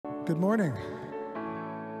Good morning.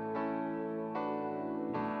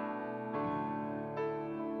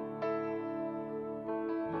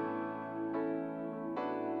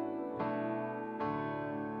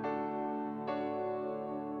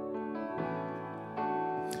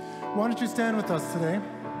 Why don't you stand with us today?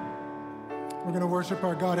 We're going to worship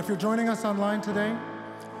our God. If you're joining us online today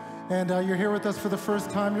and you're here with us for the first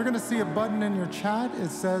time, you're going to see a button in your chat.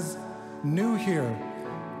 It says New Here.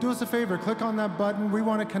 Do us a favor, click on that button. We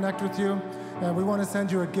want to connect with you and we want to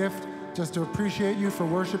send you a gift just to appreciate you for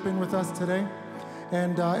worshiping with us today.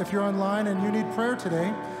 And if you're online and you need prayer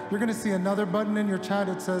today, you're going to see another button in your chat.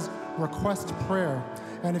 It says Request Prayer.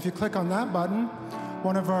 And if you click on that button,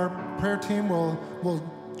 one of our prayer team will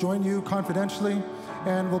join you confidentially,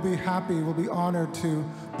 and we'll be happy, we'll be honored to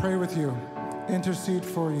pray with you, intercede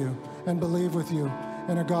for you, and believe with you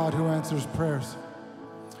in a God who answers prayers.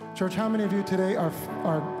 Church, how many of you today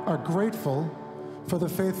are grateful for the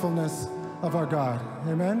faithfulness of our God?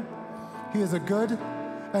 Amen? He is a good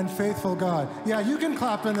and faithful God. Yeah, you can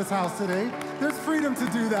clap in this house today. There's freedom to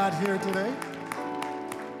do that here today.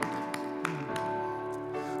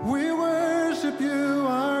 We worship you,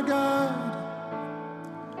 our God.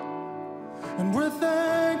 And we're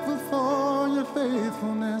thankful for your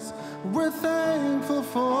faithfulness. We're thankful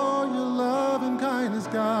for your love and kindness,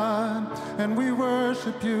 God. And we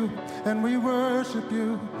worship you, and we worship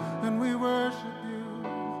you, and we worship you,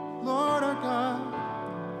 Lord our God.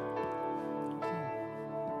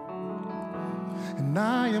 And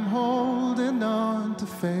I am holding on to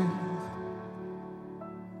faith,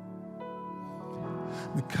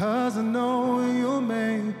 because I know you'll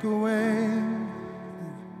make a way.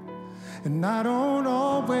 And I don't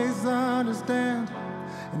always understand,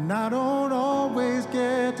 and I don't always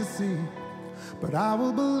get to see, but I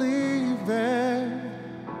will believe it.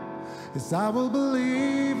 Yes, I will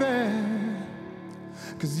believe it.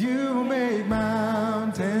 'Cause you make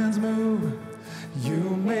mountains move,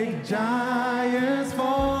 you make giants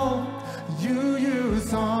fall, you use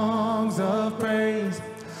songs of praise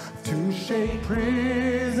to shake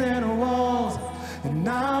prison walls. And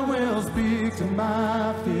I will speak to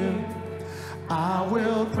my fear, I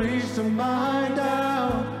will preach to my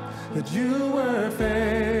doubt that you were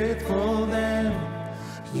faithful then,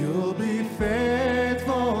 you'll be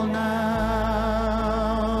faithful now.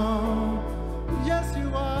 Yes,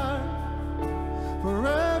 you are,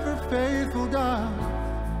 forever faithful God.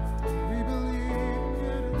 We believe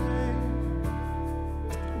you today.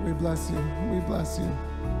 We bless you, we bless you.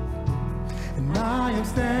 And I am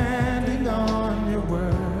standing on your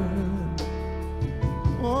word.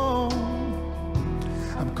 Oh,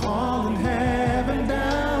 I'm calling heaven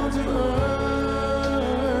down to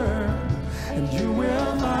earth, and you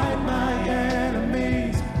will fight my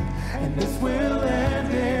enemies, and this will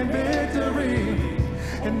end in victory,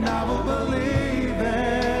 and I will believe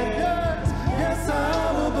it. Yes, yes,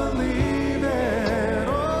 I will believe it.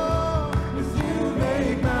 Oh, 'cause you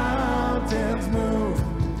make mountains move,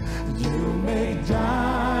 you make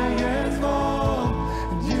giants fall,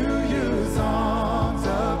 and you use songs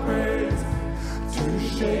of praise to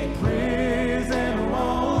shake prison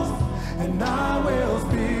walls. And I will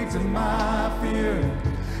speak to my fear,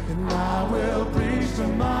 and I will preach to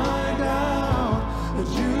my doubt that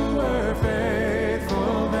you were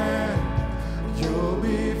faithful then, you'll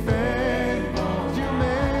be faithful. You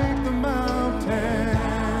make the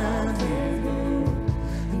mountains move,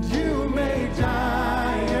 and you make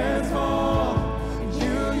giants fall,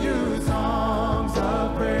 you use songs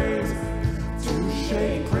of praise to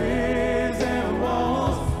shake prison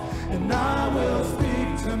walls. And I will speak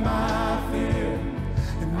to my fear,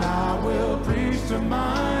 and I will preach to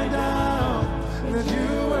my doubt that you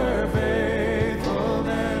were faithful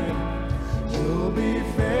then, you'll be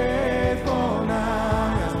faithful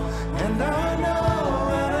now. Yes. And I know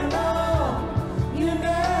you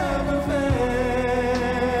never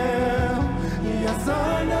fail. Yes, I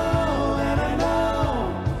know, and I know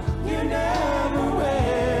you never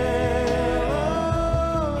will. Oh,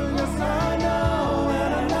 yes, I know,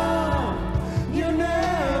 and I know you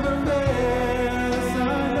never fail. Yes, I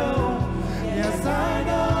know, yes, I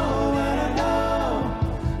know, and I know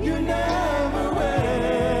you never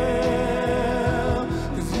will.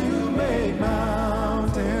 'Cause you make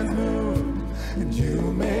mountains move, and you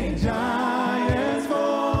make giants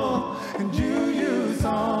fall, and you use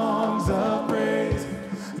songs of praise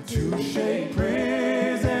to shake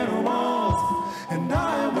prison walls. And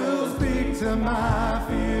I will speak to my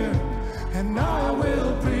fear, and I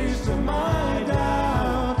will preach to my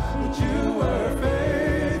doubt that you were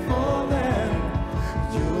faithful then,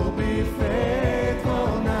 you'll be faithful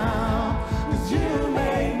now. 'Cause you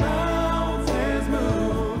make mountains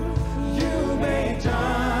move,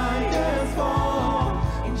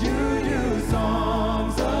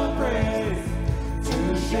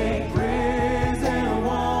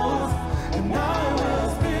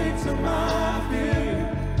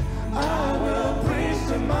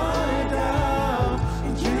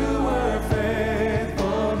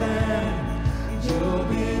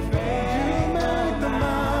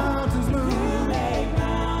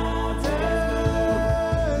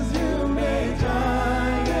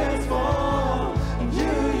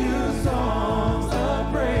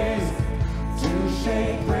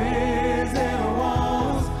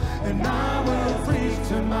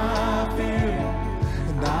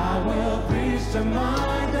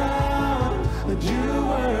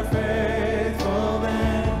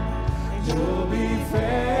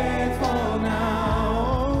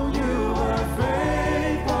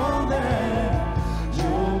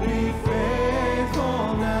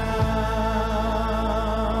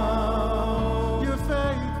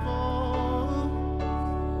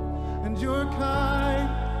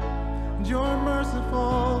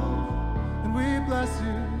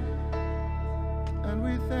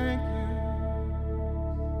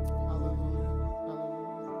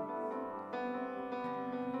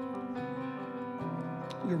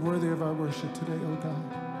 You're worthy of our worship today, oh God.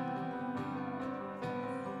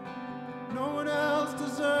 No one else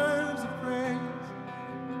deserves the praise.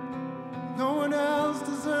 No one else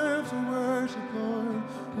deserves the worship, Lord.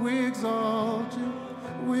 We exalt you.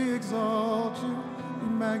 We exalt you. We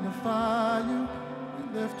magnify you. We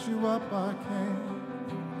lift you up, our King.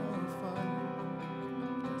 Glorify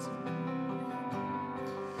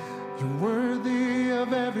you. You're worthy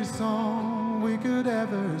of every song we could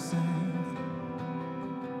ever sing,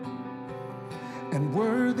 and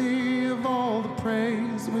worthy of all the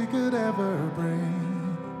praise we could ever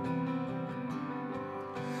bring,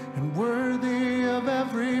 and worthy of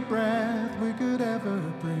every breath we could ever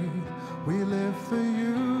breathe. We live for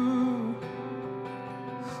you.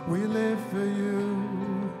 We live for you.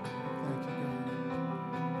 Thank you,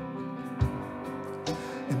 God.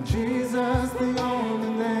 And Jesus, the only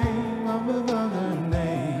name above other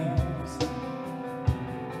names.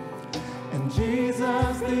 And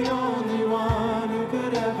Jesus, the only one who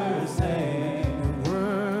could ever say, you're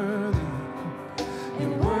worthy.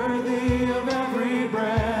 You're worthy of every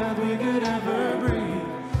breath we could ever breathe.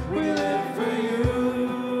 We live for you.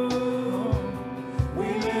 We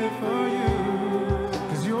live for you.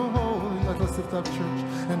 Because you're holy. Let's lift up, church.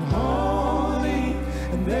 And holy,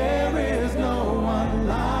 and there is no one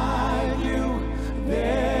like you.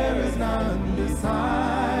 There is none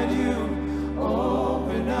beside you.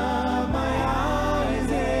 Open up my eyes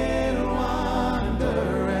in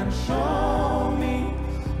wonder and show me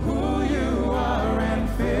who you are, and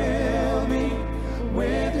fill me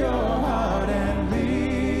with your heart and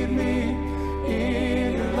lead me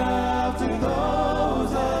in your love to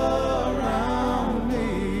those around me.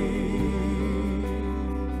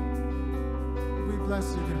 We bless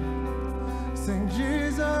you, God. Sing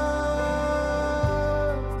Jesus.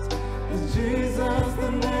 Is Jesus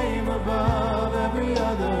the name above every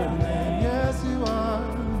other name? Yes, you are.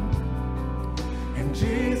 And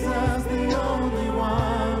Jesus, the only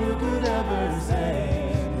one who could ever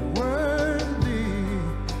say, you're worthy,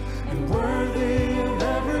 and worthy of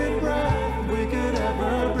every breath we could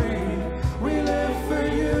ever breathe. We live for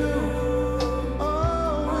you.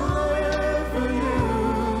 Oh, we live for you.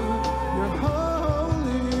 You're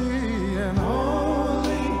holy and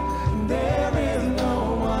holy. There is no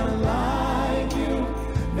one like you.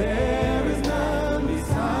 There is none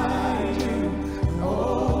beside you.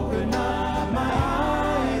 Open up my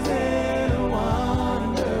eyes in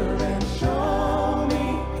wonder and show me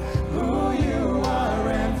who you are,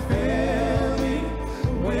 and fill me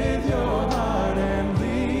with your heart and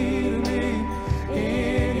lead me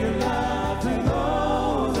in your love to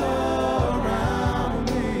those around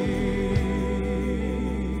me.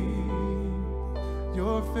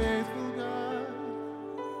 You're faithful, God,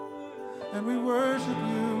 and we worship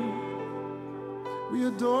you. We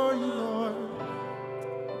adore you, Lord.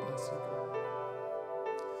 Bless you, God.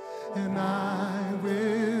 And I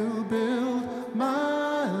will build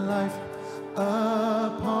my life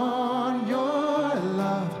upon your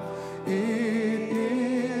love. It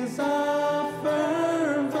is a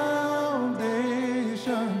firm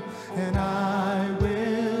foundation, and I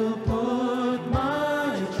will put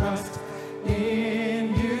my trust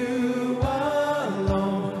in you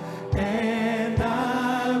alone, and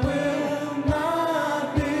I will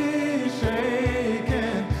not be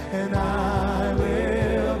shaken, and I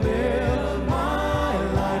will build my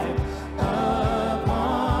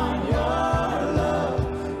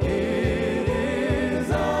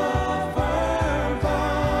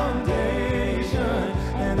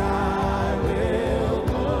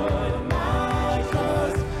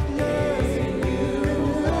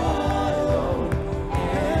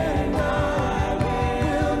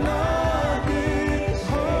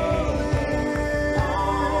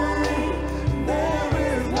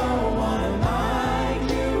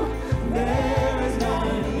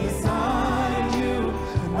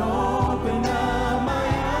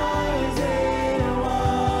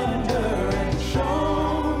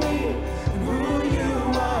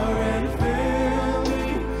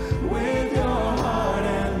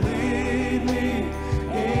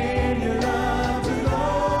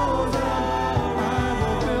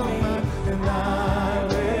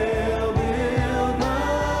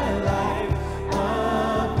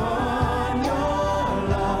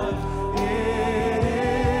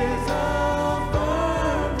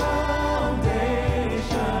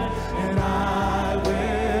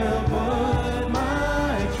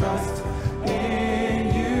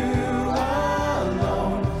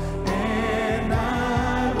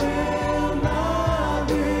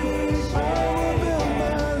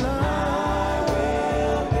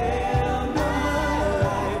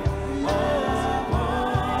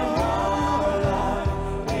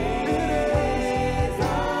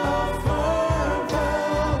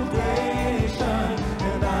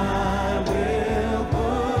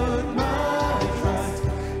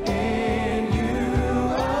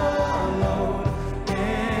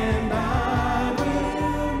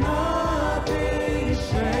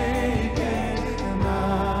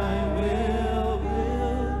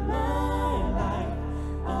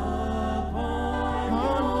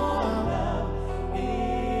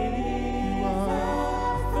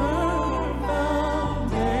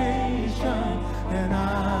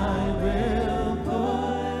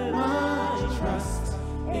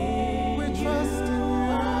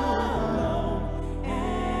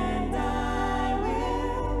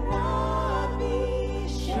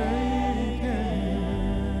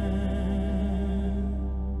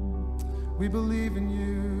We believe in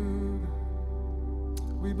you.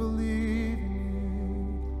 We believe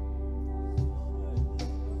in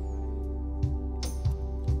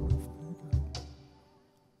you.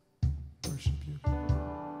 Worship you.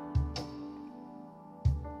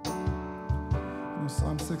 You know,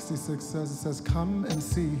 Psalm 66 says, come and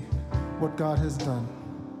see what God has done,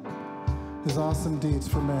 his awesome deeds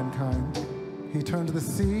for mankind. He turned the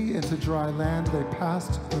sea into dry land. They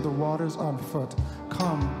passed through the waters on foot.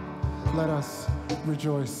 Come, let us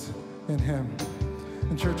rejoice in him.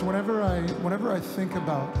 And church, whenever I think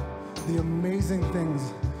about the amazing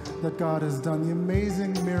things that God has done, the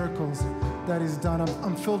amazing miracles that he's done,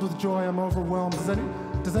 I'm filled with joy. I'm overwhelmed.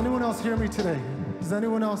 Does anyone else hear me today? Does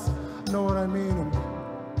anyone else know what I mean? And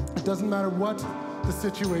it doesn't matter what the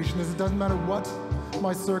situation is. It doesn't matter what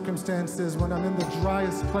my circumstance is. When I'm in the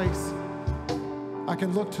driest place, I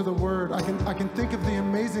can look to the Word. I can think of the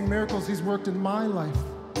amazing miracles he's worked in my life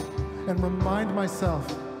and remind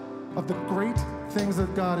myself of the great things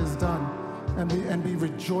that God has done and be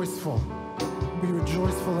rejoiceful. Be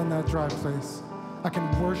rejoiceful in that dry place. I can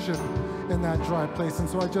worship in that dry place. And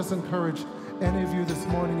so I just encourage any of you this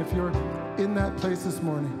morning, if you're in that place this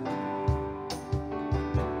morning,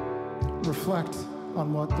 reflect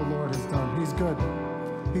on what the Lord has done. He's good.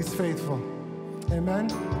 He's faithful. Amen?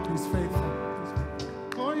 He's faithful.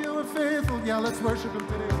 Lord, you are faithful. Yeah, let's worship him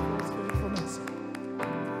today for his faithfulness.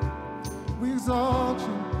 We exalt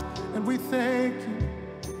you and we thank you,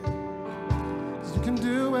 because you can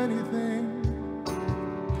do anything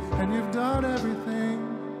and you've done everything.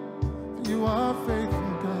 You are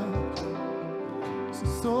faithful, God.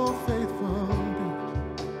 So faithful, God.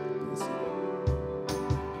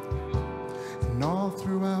 And all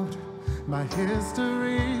throughout my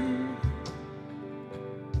history,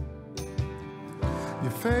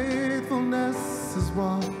 your faithfulness has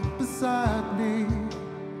walked beside me.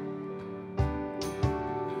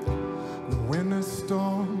 The winter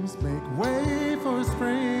storms make way for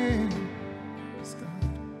spring. Yes, God.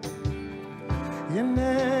 In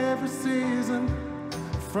every season,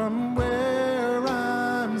 from where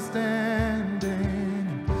I'm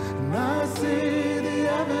standing, and I see the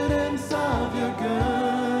evidence of your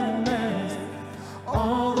goodness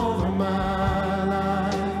all over my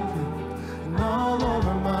life, and all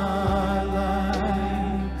over my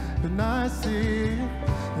life. And I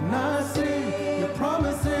see your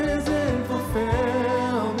promises in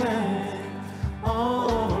fulfillment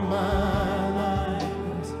all over my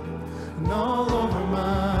life, and all over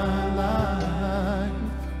my life.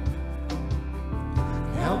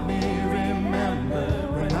 Help me remember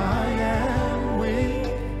when I am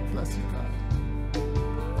weak. Bless you, God.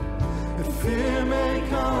 If fear may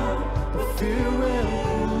come, but fear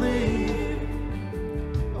will leave.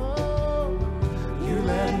 Oh, you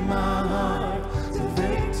led my heart to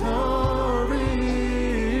victory,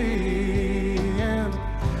 and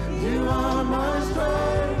you are my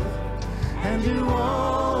strength, and you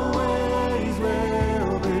always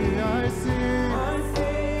will be. I see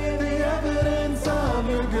the evidence of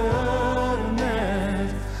your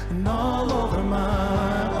goodness, and all over my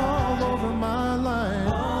life,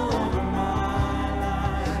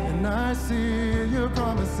 and I see your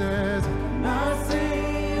promises, and I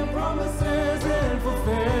see your promises in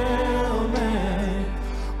fulfillment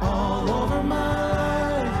all over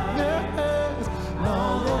my life, yes, and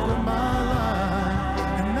all over my life.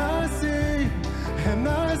 And I see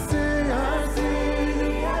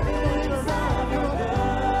the evidence of your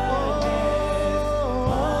goodness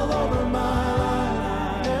all over my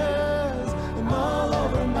life, yes, and all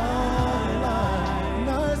over my life. And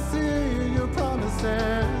I see your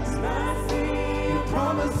promises,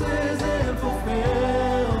 in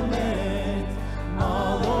fulfillment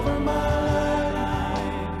all over my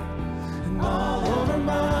life, and all over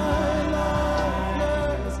my life.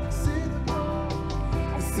 Yes,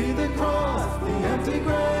 see the cross, the empty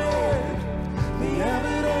grave, the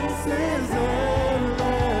evidence is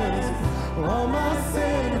endless. All my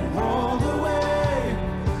sin rolled away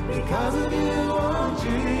because of you, oh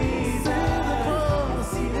Jesus.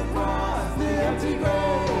 See the cross, the empty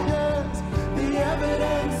grave, yes, the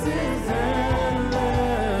evidence is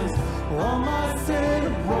endless. All my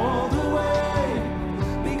sin rolled away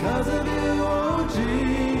because of you, oh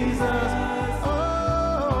Jesus. Oh,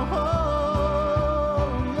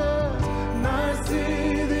 yes. And I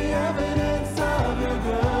see the evidence of your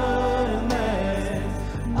goodness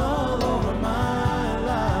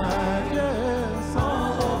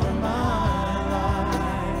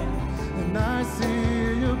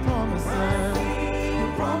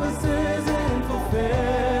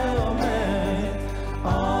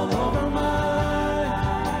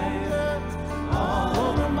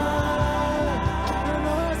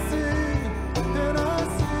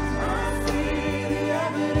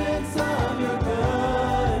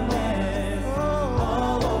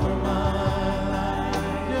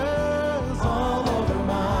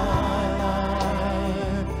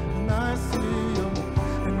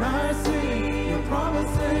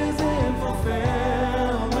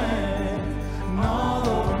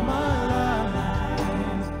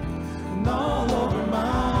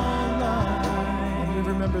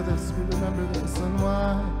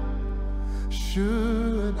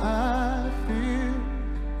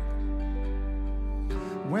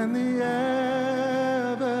when the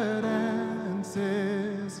evidence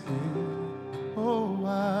is here. Oh,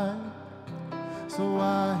 why? So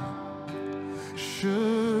why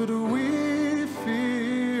should we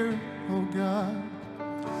fear, oh God?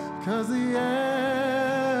 'Cause the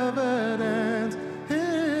evidence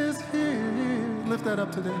is here. Lift that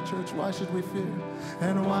up today, church. Why should we fear?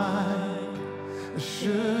 And why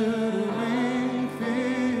should we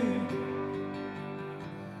fear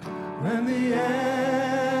when the evidence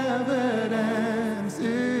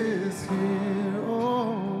is here?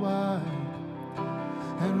 Oh, why?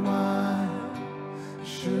 And why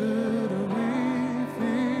should we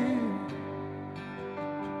fear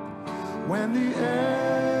when the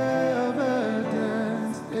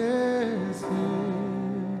evidence is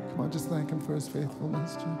here? Come on, just thank him for his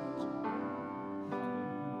faithfulness, church.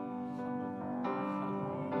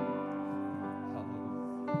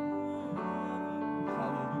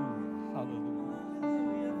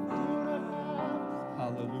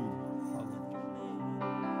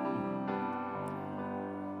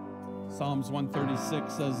 Psalms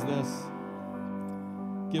 136 says this: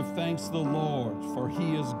 give thanks to the Lord, for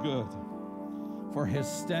he is good, for his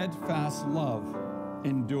steadfast love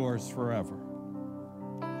endures forever.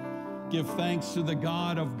 Give thanks to the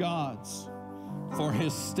God of gods, for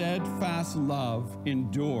his steadfast love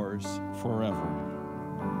endures forever.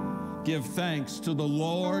 Give thanks to the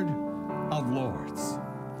Lord of lords,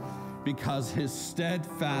 because his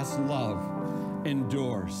steadfast love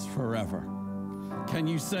endures forever. Can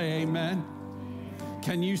you say amen?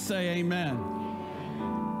 Can you say amen?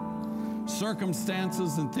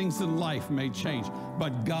 Circumstances and things in life may change,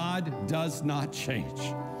 but God does not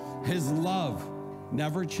change. His love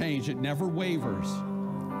never changes. It never wavers.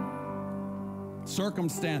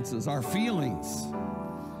 Circumstances, our feelings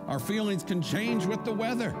can change with the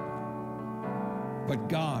weather, but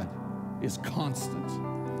God is constant,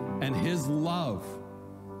 and his love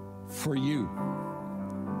for you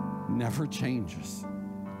never changes,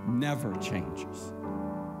 never changes.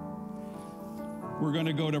 We're going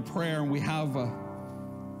to go to prayer, and we have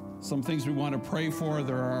some things we want to pray for.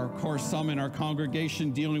 There are, of course, some in our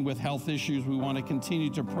congregation dealing with health issues. We want to continue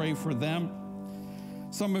to pray for them.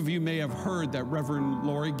 Some of you may have heard that Reverend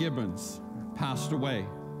Lori Gibbons passed away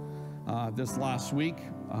this last week.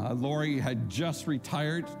 Lori had just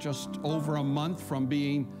retired, just over a month from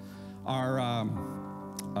being our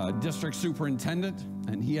district superintendent,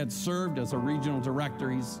 and he had served as a regional director.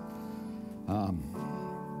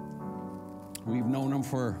 We've known him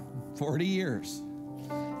for 40 years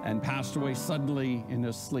and passed away suddenly in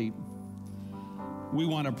his sleep. We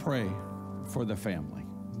want to pray for the family,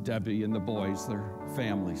 Debbie and the boys, their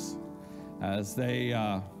families, as they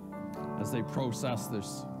process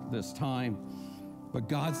this time. But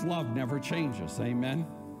God's love never changes, amen?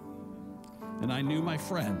 And I knew my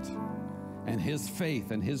friend and his faith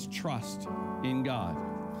and his trust in God.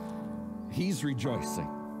 He's rejoicing.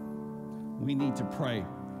 We need to pray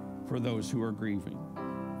for those who are grieving.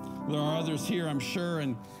 There are others here, I'm sure,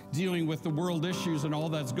 and dealing with the world issues and all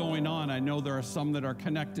that's going on. I know there are some that are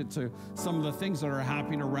connected to some of the things that are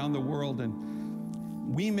happening around the world, and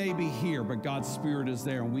we may be here, but God's Spirit is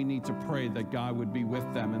there, and we need to pray that God would be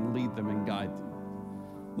with them and lead them and guide them.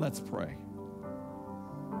 Let's pray.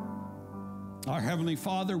 Our Heavenly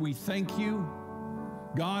Father, we thank you,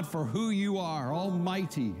 God, for who you are,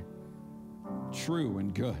 almighty, true,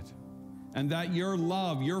 and good, and that your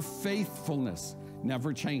love, your faithfulness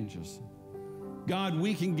never changes. God,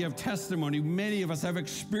 we can give testimony. Many of us have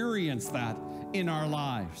experienced that in our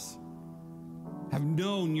lives, have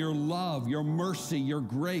known your love, your mercy, your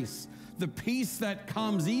grace, the peace that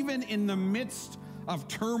comes even in the midst of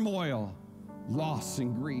turmoil, loss,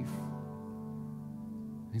 and grief.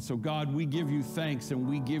 And so, God, we give you thanks and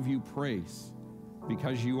we give you praise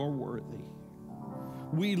because you are worthy.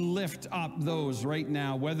 We lift up those right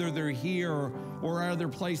now, whether they're here or other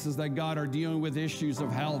places that, God, are dealing with issues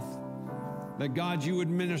of health, that, God, you would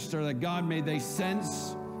minister, that, God, may they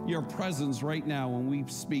sense your presence right now when we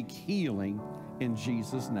speak healing in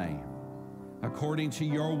Jesus' name. According to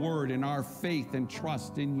your word and our faith and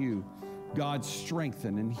trust in you, God,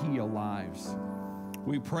 strengthen and heal lives.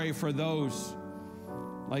 We pray for those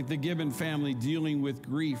like the Gibbon family dealing with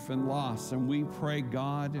grief and loss, and we pray,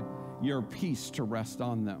 God, your peace to rest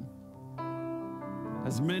on them.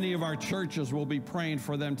 As many of our churches will be praying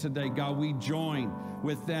for them today, God, we join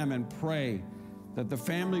with them and pray that the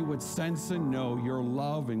family would sense and know your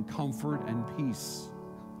love and comfort and peace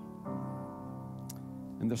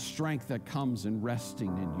and the strength that comes in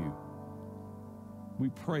resting in you. We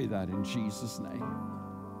pray that in Jesus' name.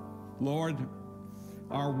 Lord,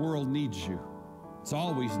 our world needs you. It's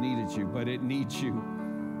always needed you, but it needs you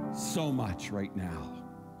so much right now.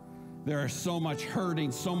 There is so much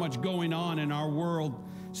hurting, so much going on in our world,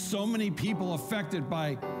 so many people affected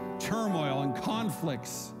by turmoil and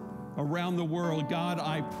conflicts around the world. God,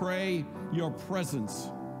 I pray your presence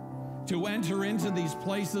to enter into these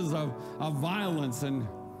places of violence and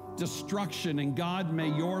destruction, and God, may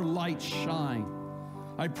your light shine.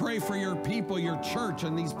 I pray for your people, your church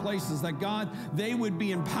in these places, that God, they would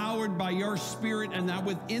be empowered by your Spirit, and that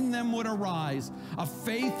within them would arise a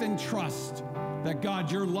faith and trust that,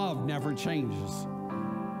 God, your love never changes,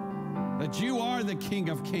 that you are the King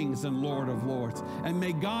of Kings and Lord of Lords. And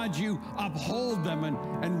may, God, you uphold them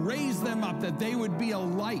and raise them up, that they would be a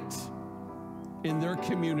light in their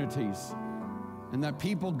communities. And that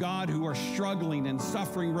people, God, who are struggling and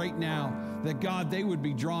suffering right now, that, God, they would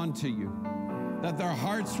be drawn to you, that their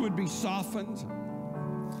hearts would be softened,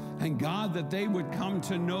 and, God, that they would come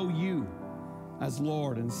to know you as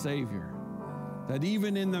Lord and Savior. That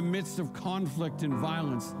even in the midst of conflict and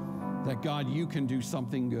violence, that, God, you can do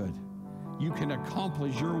something good. You can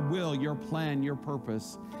accomplish your will, your plan, your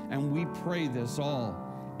purpose. And we pray this all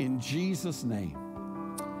in Jesus' name.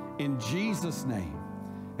 In Jesus' name.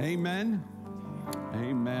 Amen.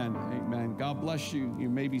 Amen. Amen. God bless you. You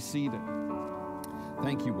may be seated.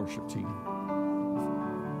 Thank you, worship team.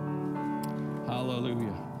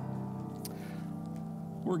 Hallelujah.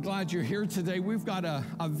 We're glad you're here today. We've got a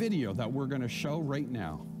video that we're going to show right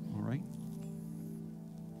now. All right.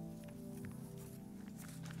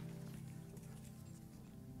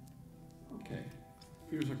 Okay,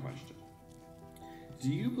 here's a question. Do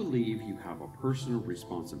you believe you have a personal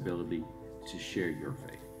responsibility to share your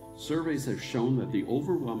faith? Surveys have shown that the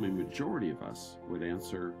overwhelming majority of us would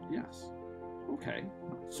answer yes. Okay,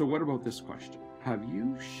 so what about this question? Have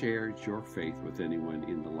you shared your faith with anyone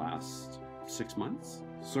in the last 6 months?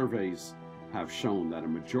 Surveys have shown that a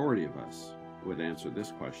majority of us would answer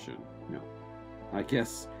this question, no. I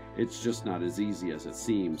guess it's just not as easy as it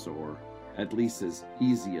seems, or at least as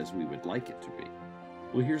easy as we would like it to be.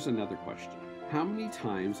 Well, here's another question. How many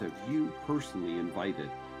times have you personally invited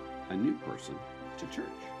a new person to church?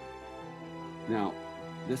 Now,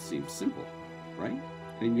 this seems simple, right?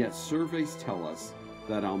 And yet surveys tell us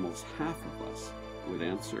that almost half of us would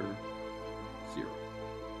answer 0.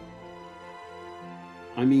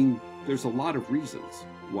 I mean, there's a lot of reasons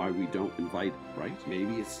why we don't invite, right?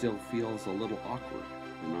 Maybe it still feels a little awkward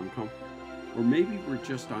and uncomfortable. Or maybe we're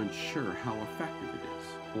just unsure how effective it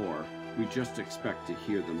is. Or we just expect to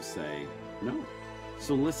hear them say no.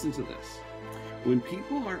 So listen to this. When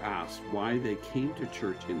people are asked why they came to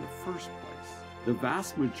church in the first place, the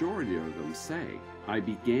vast majority of them say, I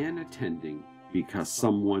began attending because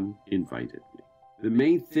someone invited me. The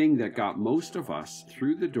main thing that got most of us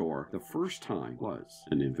through the door the first time was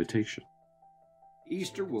an invitation.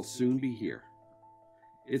 Easter will soon be here.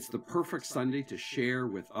 It's the perfect Sunday to share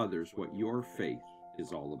with others what your faith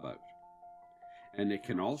is all about. And it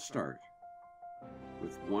can all start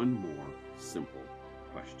with one more simple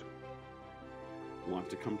question. Want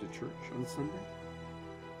to come to church on Sunday?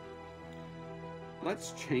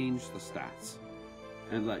 Let's change the stats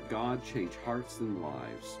and let God change hearts and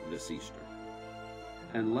lives this Easter.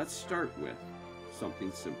 And let's start with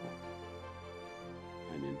something simple,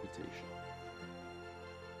 an invitation.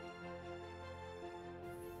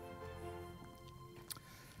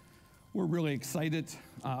 We're really excited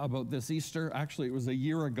about this Easter. Actually, it was a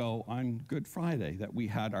year ago on Good Friday that we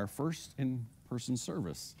had our first in-person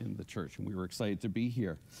service in the church, and we were excited to be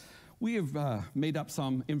here. We have made up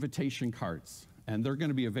some invitation cards, and they're going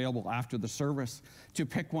to be available after the service to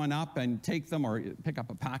pick one up and take them, or pick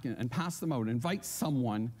up a packet and pass them out. Invite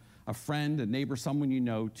someone, a friend, a neighbor, someone you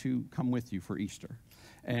know, to come with you for Easter.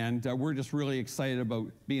 And we're just really excited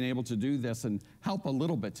about being able to do this and help a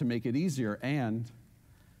little bit to make it easier. And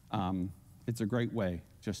it's a great way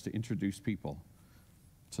just to introduce people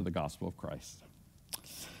to the gospel of Christ.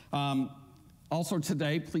 Also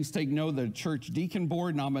today, please take note that church deacon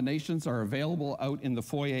board nominations are available out in the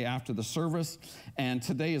foyer after the service. And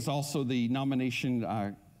today is also the nomination,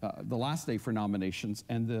 the last day for nominations,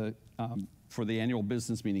 and for the annual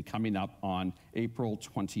business meeting coming up on April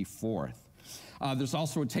 24th. There's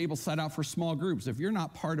also a table set out for small groups. If you're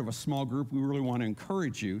not part of a small group, we really want to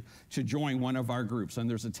encourage you to join one of our groups. And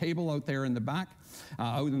there's a table out there in the back,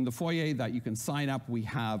 out in the foyer, that you can sign up. We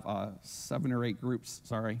have 7 or 8 groups.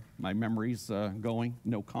 Sorry, my memory's going.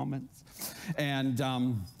 No comments. And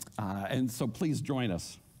so please join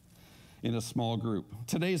us in a small group.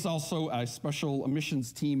 Today is also a special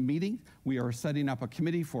missions team meeting. We are setting up a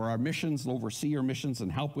committee for our missions, oversee our missions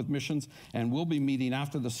and help with missions, and we'll be meeting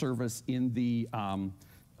after the service in the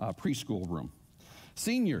preschool room.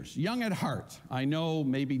 Seniors, young at heart. I know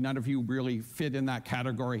maybe none of you really fit in that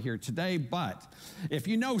category here today, but if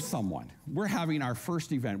you know someone, we're having our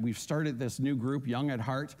first event. We've started this new group, Young at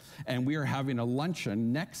Heart, and we are having a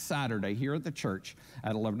luncheon next Saturday here at the church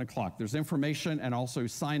at 11 o'clock. There's information and also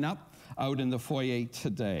sign up out in the foyer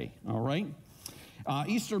today, all right?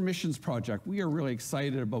 Easter Missions Project, we are really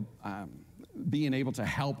excited about being able to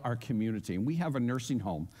help our community. And we have a nursing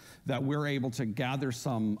home that we're able to gather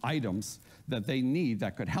some items that they need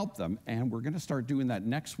that could help them. And we're going to start doing that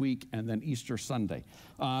next week and then Easter Sunday.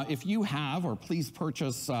 If you have, or please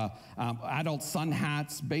purchase adult sun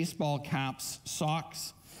hats, baseball caps,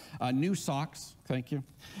 socks, new socks, thank you,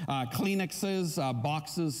 Kleenexes,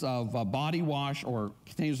 boxes of body wash or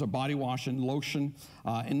containers of body wash and lotion,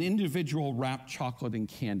 and individual wrapped chocolate and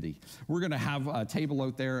candy. We're going to have a table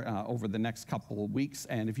out there over the next couple of weeks,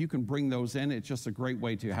 and if you can bring those in, it's just a great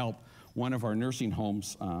way to help one of our nursing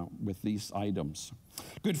homes with these items.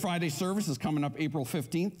 Good Friday service is coming up April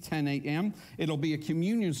 15th, 10 a.m. It'll be a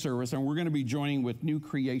communion service, and we're going to be joining with New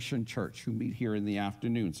Creation Church, who meet here in the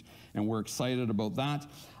afternoons, and we're excited about that.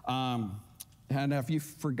 And if you've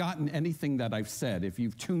forgotten anything that I've said, if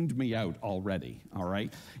you've tuned me out already, all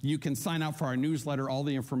right, you can sign up for our newsletter. All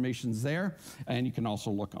the information's there, and you can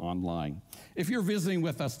also look online. If you're visiting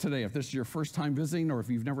with us today, if this is your first time visiting, or if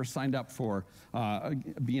you've never signed up for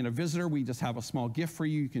being a visitor, we just have a small gift for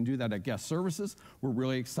you. You can do that at guest services. We're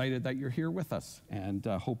really excited that you're here with us, and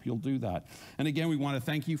hope you'll do that. And again, we want to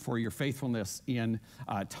thank you for your faithfulness in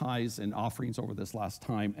tithes and offerings over this last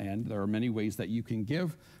time, and there are many ways that you can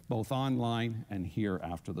give, both online and here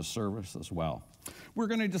after the service as well. We're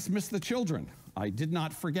going to dismiss the children. I did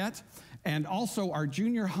not forget. And also our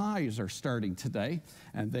junior highs are starting today,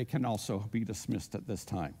 and they can also be dismissed at this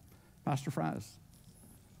time. Pastor Fraz.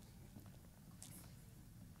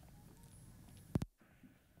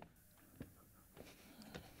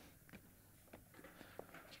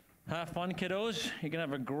 Have fun, kiddos. You're going to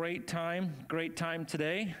have a great time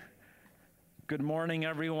today. Good morning,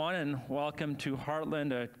 everyone, and welcome to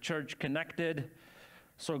Heartland Church Connected.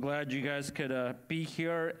 So glad you guys could be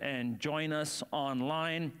here and join us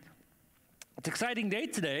online. It's an exciting day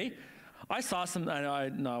today. I saw some,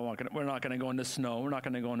 we're not going to go into snow. We're not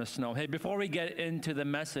going to go into snow. Hey, before we get into the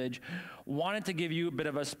message, wanted to give you a bit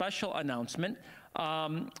of a special announcement.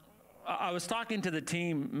 I was talking to the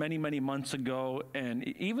team many, many months ago, and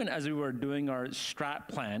even as we were doing our strat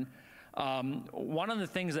plan, one of the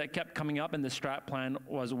things that kept coming up in the strat plan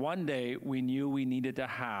was one day we knew we needed to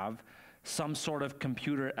have some sort of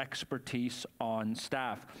computer expertise on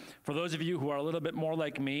staff. For those of you who are a little bit more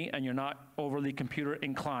like me and you're not overly computer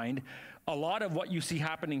inclined, a lot of what you see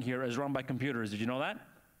happening here is run by computers. Did you know that?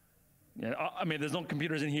 Yeah, I mean, there's no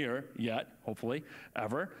computers in here yet, hopefully,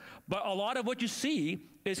 ever. But a lot of what you see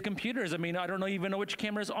is computers. I mean, I don't even know which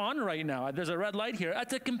camera is on right now. There's a red light here.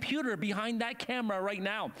 That's a computer behind that camera right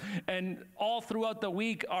now. And all throughout the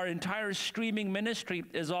week, our entire streaming ministry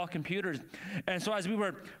is all computers. And so as we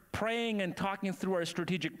were praying and talking through our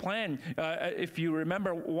strategic plan, if you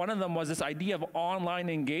remember, one of them was this idea of online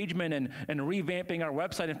engagement and revamping our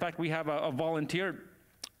website. In fact, we have a volunteer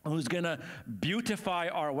who's going to beautify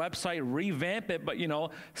our website, revamp it, but,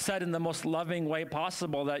 said in the most loving way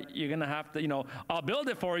possible that you're going to have to, I'll build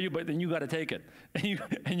it for you, but then you got to take it. And you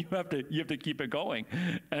have to keep it going.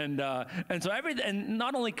 And so and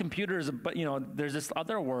not only computers, but, there's this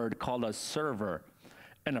other word called a server.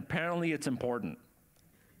 And apparently it's important.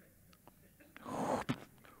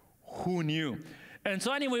 Who knew? And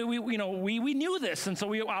so anyway, we knew this, and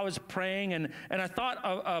so I was praying, and I thought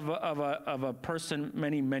of a person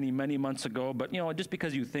many months ago. But just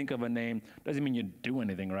because you think of a name doesn't mean you do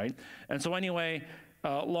anything, right? And so anyway,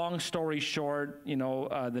 long story short,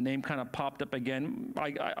 the name kind of popped up again.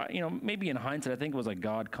 I maybe in hindsight, I think it was a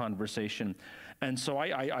God conversation. And so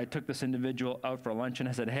I took this individual out for lunch, and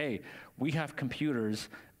I said, "Hey, we have computers,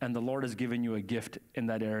 and the Lord has given you a gift in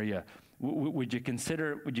that area. Would you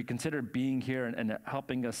consider being here and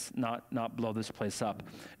helping us not blow this place up?"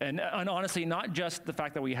 And honestly, not just the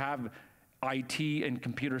fact that we have IT and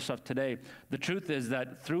computer stuff today. The truth is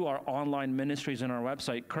that through our online ministries and our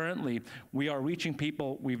website, currently we are reaching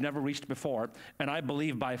people we've never reached before. And I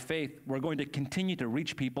believe by faith, we're going to continue to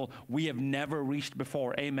reach people we have never reached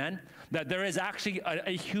before. Amen? That there is actually a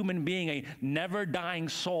human being, a never dying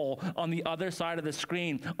soul on the other side of the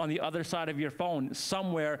screen, on the other side of your phone,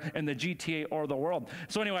 somewhere in the GTA or the world.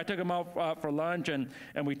 So anyway, I took him out for lunch, and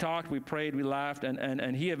we talked, we prayed, we laughed,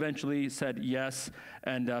 and he eventually said yes.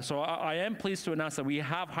 And so I am am pleased to announce that we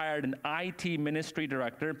have hired an IT ministry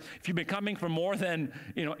director. If you've been coming for more than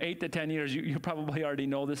 8 to 10 years, you probably already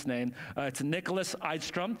know this name. It's Nicholas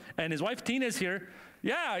Eidstrom, and his wife Tina is here.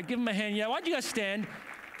 Yeah, give him a hand. Yeah, why don't you guys stand,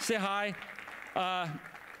 say hi.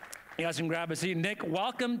 You guys can grab a seat. Nick,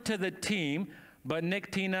 welcome to the team. But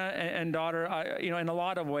Nick, Tina, and daughter, in a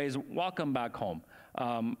lot of ways, welcome back home.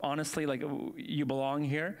 Honestly, like, you belong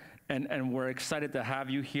here, and we're excited to have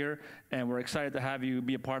you here, and we're excited to have you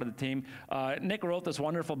be a part of the team. Nick wrote this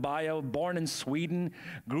wonderful bio, born in Sweden,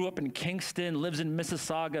 grew up in Kingston, lives in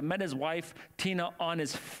Mississauga, met his wife, Tina, on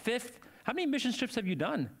his 5th. How many mission trips have you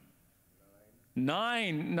done?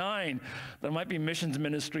 Nine. There might be missions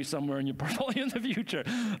ministry somewhere in your portfolio in the future.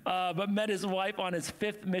 But met his wife on his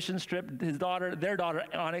 5th mission trip. Their daughter,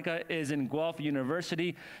 Annika, is in Guelph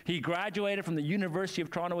University. He graduated from the University of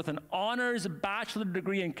Toronto with an honors bachelor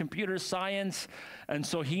degree in computer science. And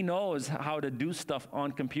so he knows how to do stuff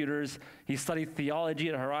on computers. He studied theology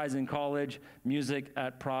at Horizon College, music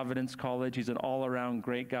at Providence College. He's an all-around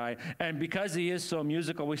great guy. And because he is so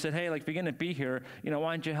musical, we said, hey, like, if you're going to be here,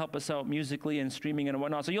 why don't you help us out musically and streaming and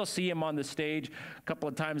whatnot. So you'll see him on the stage a couple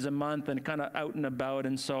of times a month and kind of out and about.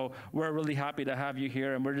 And so we're really happy to have you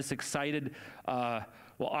here. And we're just excited.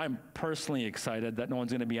 Well, I'm personally excited that no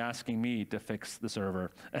one's going to be asking me to fix the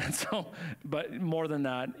server. And so, but more than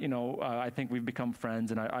that, I think we've become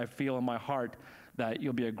friends. And I feel in my heart that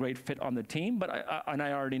you'll be a great fit on the team, but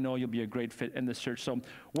I already know you'll be a great fit in this church. So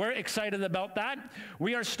we're excited about that.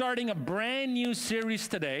 We are starting a brand new series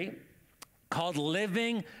today called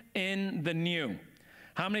Living in the New.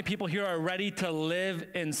 How many people here are ready to live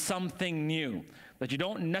in something new? That you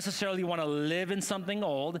don't necessarily want to live in something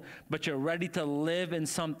old, but you're ready to live in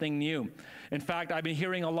something new. In fact, I've been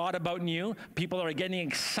hearing a lot about new. People are getting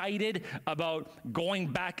excited about going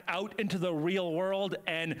back out into the real world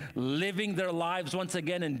and living their lives once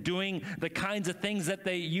again and doing the kinds of things that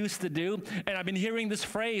they used to do. And I've been hearing this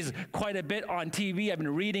phrase quite a bit on TV. I've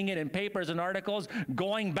been reading it in papers and articles,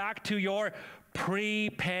 going back to your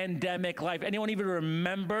pre-pandemic life. Anyone even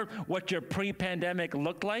remember what your pre-pandemic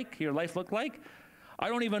looked like, your life looked like? I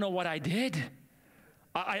don't even know what I did.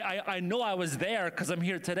 I know I was there because I'm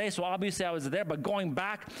here today, so obviously I was there, but going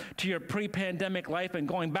back to your pre-pandemic life and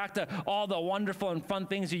going back to all the wonderful and fun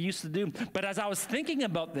things you used to do. But as I was thinking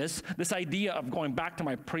about this idea of going back to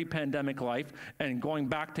my pre-pandemic life and going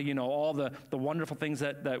back to, all the wonderful things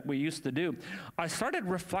that we used to do, I started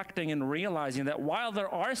reflecting and realizing that while there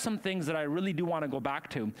are some things that I really do want to go back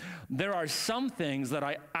to, there are some things that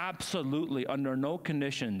I absolutely, under no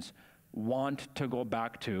conditions, want to go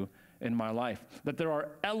back to in my life. That there are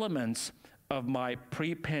elements of my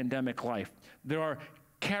pre-pandemic life. There are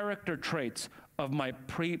character traits of my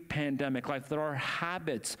pre-pandemic life. There are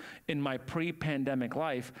habits in my pre-pandemic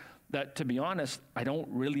life that, to be honest, I don't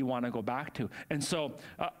really want to go back to. And so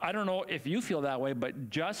I don't know if you feel that way, but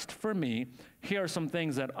just for me, here are some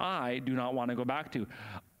things that I do not want to go back to.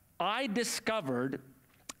 I discovered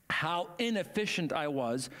how inefficient I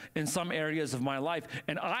was in some areas of my life.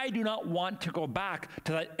 And I do not want to go back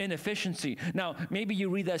to that inefficiency. Now, maybe you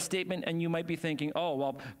read that statement and you might be thinking, oh,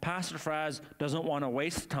 well, Pastor Fraz doesn't want to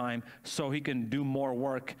waste time so he can do more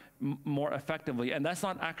work more effectively. And that's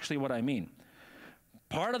not actually what I mean.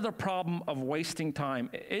 Part of the problem of wasting time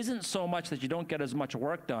isn't so much that you don't get as much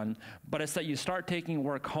work done, but it's that you start taking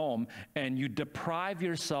work home and you deprive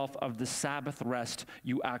yourself of the Sabbath rest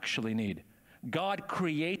you actually need. God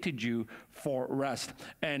created you for rest.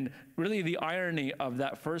 And really the irony of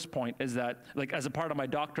that first point is that, like, as a part of my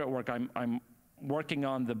doctorate work, I'm working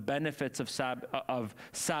on the benefits of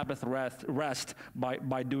Sabbath rest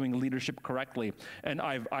by doing leadership correctly. And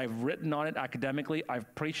I've written on it academically,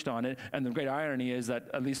 I've preached on it, and the great irony is that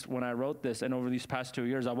at least when I wrote this and over these past 2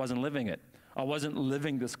 years, I wasn't living it. I wasn't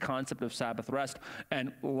living this concept of Sabbath rest.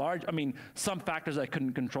 And some factors I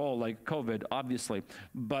couldn't control, like COVID, obviously,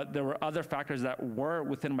 but there were other factors that were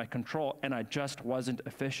within my control, and I just wasn't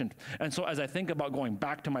efficient. And so as I think about going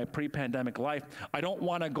back to my pre-pandemic life, I don't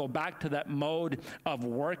want to go back to that mode of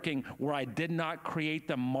working where I did not create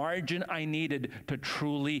the margin I needed to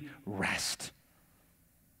truly rest.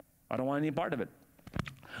 I don't want any part of it.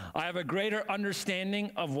 I have a greater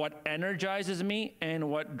understanding of what energizes me and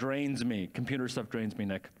what drains me. Computer stuff drains me,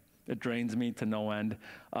 Nick. It drains me to no end.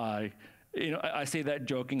 I say that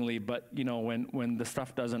jokingly, but when the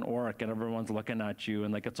stuff doesn't work and everyone's looking at you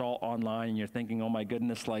and like it's all online and you're thinking, oh my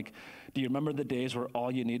goodness, like, do you remember the days where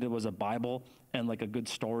all you needed was a Bible and like a good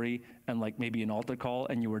story and like maybe an altar call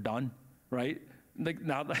and you were done, right? Like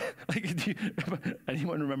now, do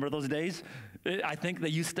anyone remember those days? I think they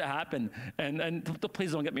used to happen. And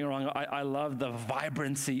please don't get me wrong. I love the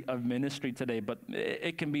vibrancy of ministry today, but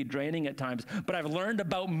it can be draining at times. But I've learned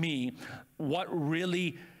about me what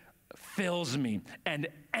really fills me and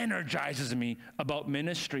energizes me about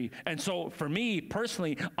ministry. And so for me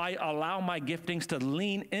personally, I allow my giftings to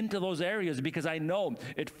lean into those areas because I know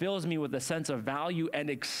it fills me with a sense of value and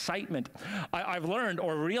excitement. I've learned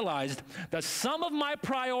or realized that some of my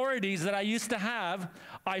priorities that I used to have,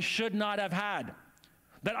 I should not have had.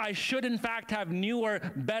 That I should, in fact, have newer,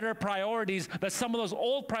 better priorities, that some of those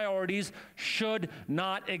old priorities should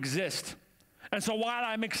not exist. And so while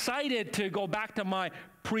I'm excited to go back to my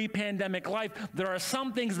pre-pandemic life, there are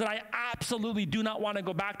some things that I absolutely do not want to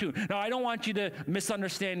go back to. Now, I don't want you to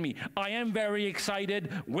misunderstand me. I am very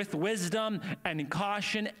excited with wisdom and in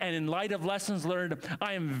caution and in light of lessons learned.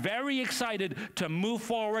 I am very excited to move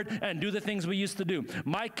forward and do the things we used to do.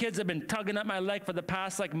 My kids have been tugging at my leg for the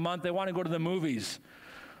past month. They want to go to the movies.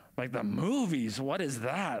 Like, the movies, what is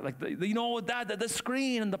that? Like, the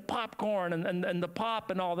screen and the popcorn and the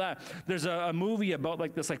pop and all that. There's a movie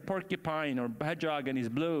about this porcupine or hedgehog, and he's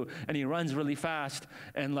blue and he runs really fast,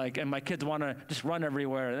 and my kids want to just run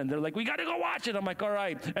everywhere, and they're like, we got to go watch it. I'm like, all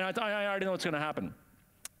right. And I already know what's going to happen.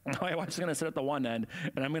 My wife's going to sit at the one end,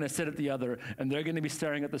 and I'm going to sit at the other, and they're going to be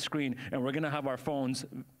staring at the screen, and we're going to have our phones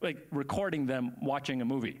recording them watching a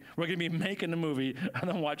movie. We're going to be making a movie and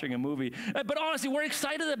then watching a movie. But honestly, we're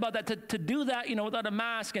excited about that, to do that, without a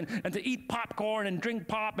mask, and to eat popcorn and drink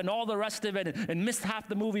pop and all the rest of it, and miss half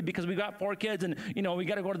the movie because we got 4 kids, and we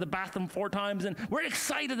got to go to the bathroom 4 times, and we're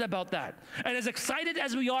excited about that. And as excited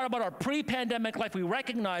as we are about our pre-pandemic life, we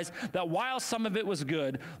recognize that while some of it was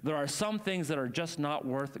good, there are some things that are just not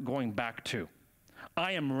worth going back to.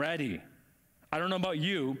 I am ready. I don't know about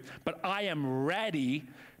you, but I am ready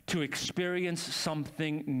to experience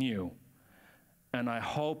something new. And I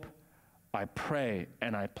hope, I pray,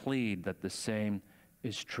 and I plead that the same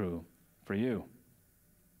is true for you.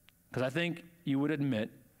 Because I think you would admit,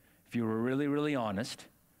 if you were really, really honest,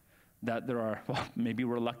 that there are, maybe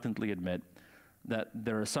reluctantly admit, that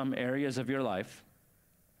there are some areas of your life,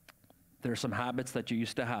 there are some habits that you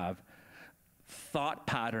used to have, thought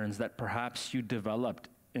patterns that perhaps you developed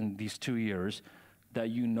in these 2 years that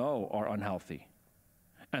are unhealthy.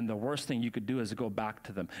 And the worst thing you could do is go back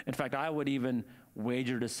to them. In fact, I would even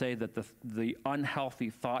wager to say that the unhealthy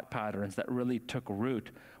thought patterns that really took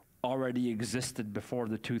root already existed before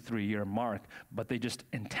the 2-3 year mark, but they just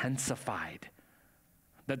intensified.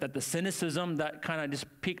 That the cynicism that kind of just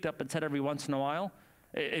peeked up its head every once in a while,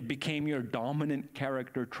 it became your dominant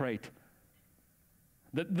character trait.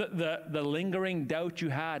 The lingering doubt you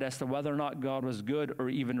had as to whether or not God was good or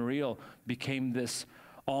even real became this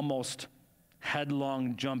almost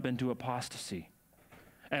headlong jump into apostasy.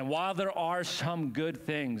 And while there are some good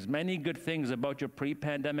things, many good things about your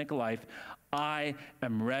pre-pandemic life, I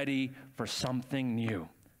am ready for something new.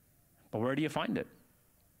 But where do you find it?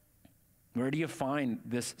 Where do you find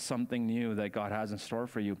this something new that God has in store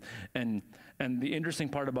for you? And the interesting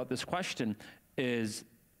part about this question is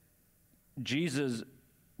Jesus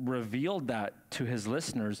revealed that to his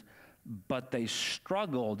listeners, but they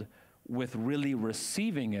struggled with really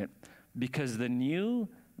receiving it because the new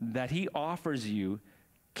that he offers you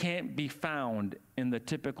can't be found in the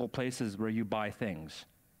typical places where you buy things.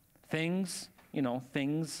 Things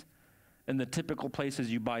in the typical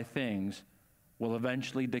places you buy things will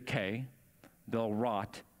eventually decay, they'll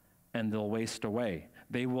rot, and they'll waste away.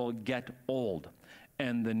 They will get old.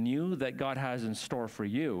 And the new that God has in store for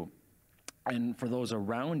you and for those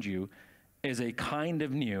around you is a kind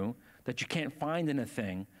of new that you can't find in a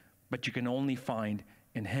thing, but you can only find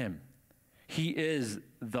in him. He is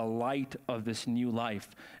the light of this new life.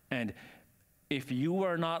 And if you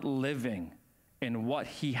are not living in what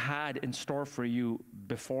he had in store for you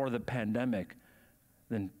before the pandemic,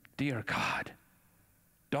 then dear God,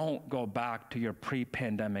 don't go back to your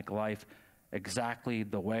pre-pandemic life exactly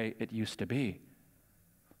the way it used to be.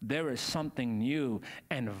 There is something new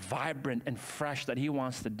and vibrant and fresh that he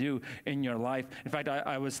wants to do in your life. In fact,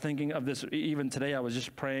 I was thinking of this even today. I was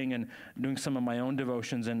just praying and doing some of my own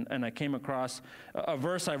devotions, and I came across a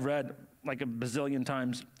verse I've read like a bazillion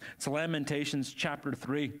times. It's Lamentations chapter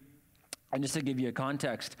 3. And just to give you a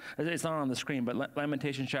context, it's not on the screen, but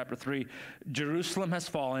Lamentations chapter 3, Jerusalem has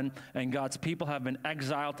fallen, and God's people have been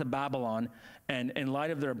exiled to Babylon, and in light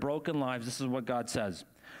of their broken lives, this is what God says.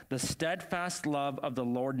 The steadfast love of the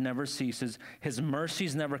Lord never ceases. His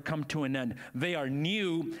mercies never come to an end. They are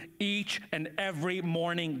new each and every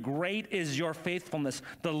morning. Great is your faithfulness.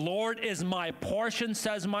 The Lord is my portion,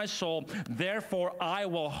 says my soul. Therefore, I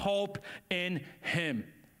will hope in him.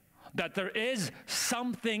 That there is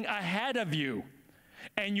something ahead of you.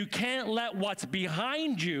 And you can't let what's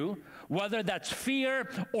behind you, whether that's fear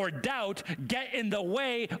or doubt, get in the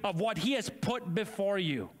way of what he has put before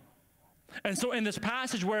you. And so in this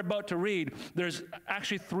passage we're about to read, there's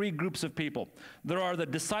actually three groups of people. There are the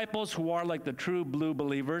disciples who are like the true blue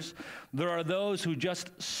believers. There are those who just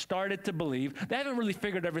started to believe. They haven't really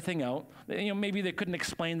figured everything out. Maybe they couldn't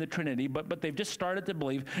explain the Trinity, but they've just started to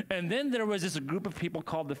believe. And then there was this group of people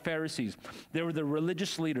called the Pharisees. They were the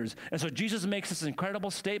religious leaders. And so Jesus makes this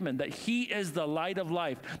incredible statement that he is the light of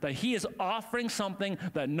life, that he is offering something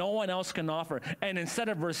that no one else can offer. And instead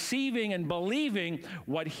of receiving and believing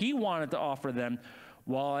what he wanted to offer them,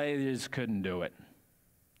 well, they just couldn't do it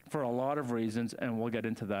for a lot of reasons, and we'll get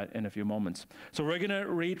into that in a few moments. So we're going to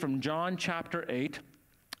read from John chapter 8.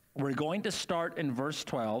 We're going to start in verse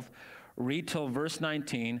 12, read till verse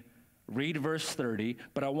 19, read verse 30,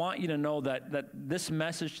 but I want you to know that this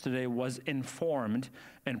message today was informed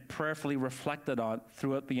and prayerfully reflected on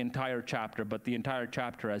throughout the entire chapter, but the entire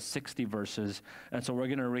chapter has 60 verses, and so we're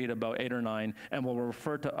going to read about 8 or 9, and we'll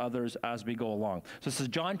refer to others as we go along. So this is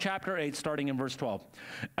John chapter 8, starting in verse 12.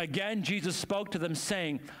 Again, Jesus spoke to them,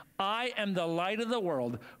 saying, I am the light of the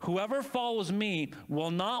world. Whoever follows me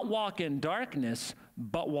will not walk in darkness,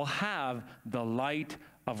 but will have the light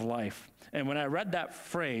of life. And when I read that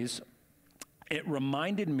phrase, it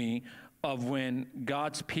reminded me of when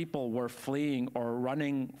God's people were fleeing or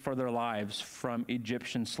running for their lives from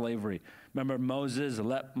Egyptian slavery. Remember Moses,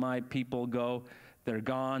 let my people go. They're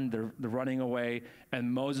gone, they're running away,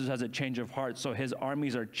 and Moses has a change of heart, so his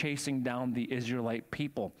armies are chasing down the Israelite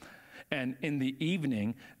people. And in the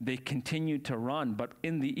evening, they continued to run. But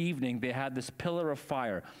in the evening, they had this pillar of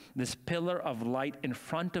fire, this pillar of light in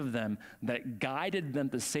front of them that guided them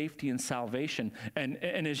to safety and salvation. And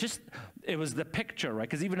it was the picture, right?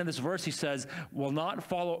 Because even in this verse, he says, will not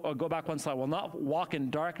follow, or go back one slide, will not walk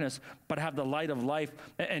in darkness, but have the light of life.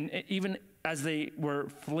 And even as they were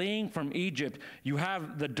fleeing from Egypt, you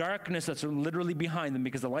have the darkness that's literally behind them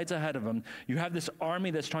because the light's ahead of them. You have this army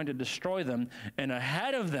that's trying to destroy them. And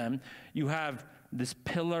ahead of them, you have this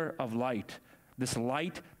pillar of light, this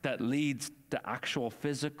light that leads to actual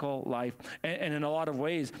physical life. And in a lot of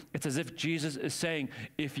ways, it's as if Jesus is saying,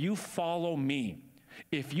 if you follow me,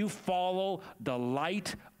 if you follow the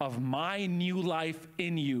light of my new life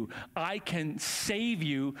in you, I can save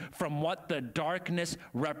you from what the darkness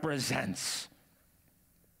represents.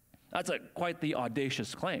 That's quite the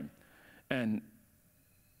audacious claim. And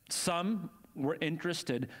some were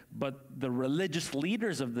interested, but the religious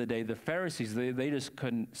leaders of the day, the Pharisees, they just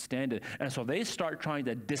couldn't stand it. And so they start trying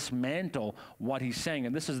to dismantle what he's saying,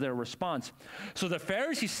 and this is their response. So the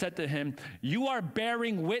Pharisees said to him, you are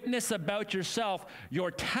bearing witness about yourself.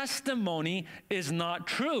 Your testimony is not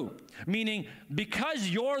true. Meaning, because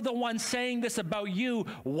you're the one saying this about you,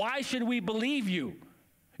 why should we believe you?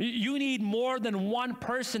 You need more than one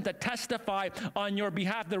person to testify on your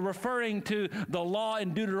behalf. They're referring to the law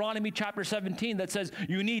in Deuteronomy chapter 17 that says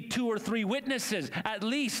you need 2 or 3 witnesses at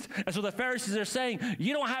least. And so the Pharisees are saying,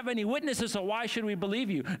 you don't have any witnesses, so why should we believe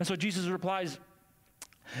you? And so Jesus replies,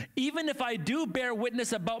 even if I do bear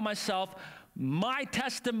witness about myself, my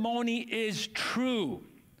testimony is true.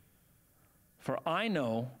 For I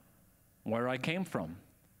know where I came from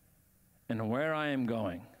and where I am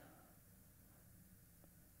going.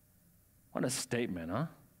 What a statement, huh?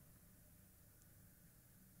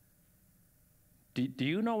 Do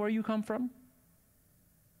you know where you come from?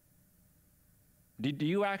 Do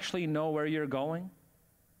you actually know where you're going?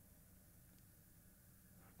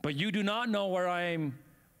 But you do not know where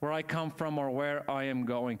I come from or where I am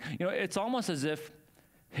going. You know, it's almost as if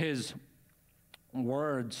his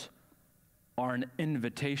words are an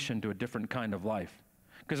invitation to a different kind of life.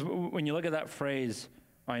 Because when you look at that phrase,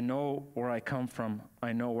 I know where I come from,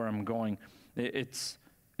 I know where I'm going. It's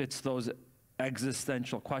those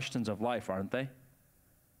existential questions of life, aren't they?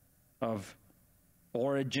 Of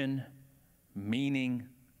origin, meaning,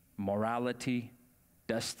 morality,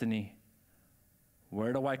 destiny.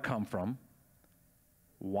 Where do I come from?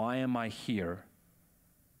 Why am I here?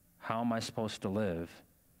 How am I supposed to live?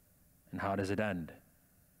 And how does it end?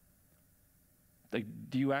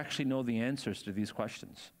 Do you actually know the answers to these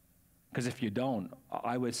questions? Because if you don't,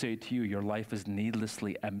 I would say to you, your life is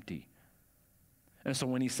needlessly empty. And so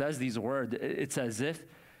when he says these words, it's as if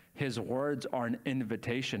his words are an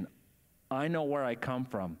invitation. I know where I come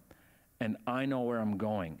from, and I know where I'm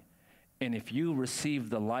going. And if you receive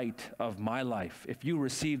the light of my life, if you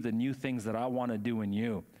receive the new things that I want to do in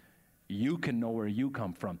you, you can know where you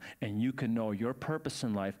come from, and you can know your purpose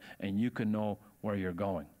in life, and you can know where you're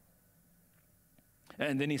going.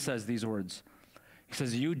 And then he says these words. He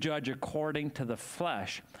says, you judge according to the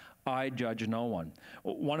flesh, I judge no one.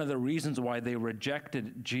 One of the reasons why they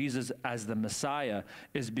rejected Jesus as the Messiah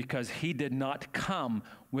is because he did not come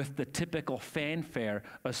with the typical fanfare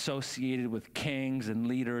associated with kings and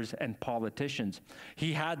leaders and politicians.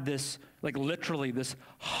 He had this, like literally this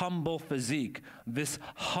humble physique, this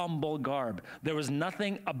humble garb. There was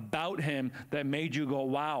nothing about him that made you go,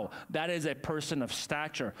 wow, that is a person of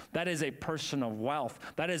stature. That is a person of wealth.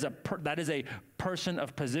 That is a person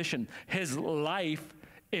of position. His life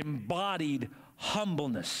embodied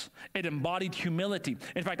humbleness. It embodied humility.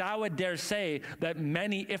 In fact, I would dare say that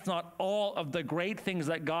many, if not all, of the great things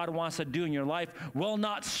that God wants to do in your life will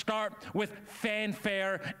not start with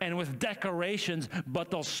fanfare and with decorations, but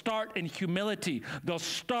they'll start in humility. They'll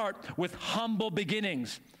start with humble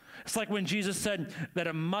beginnings. It's like when Jesus said that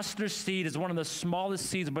a mustard seed is one of the smallest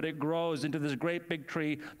seeds, but it grows into this great big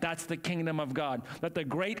tree. That's the kingdom of God. That the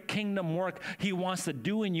great kingdom work he wants to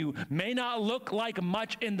do in you may not look like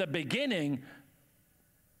much in the beginning,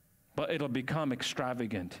 but it'll become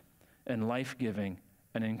extravagant and life-giving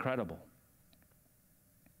and incredible.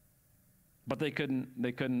 But they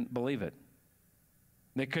couldn't believe it.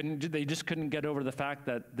 They just couldn't get over the fact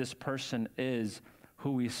that this person is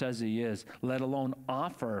who he says he is, let alone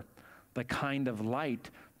offer the kind of light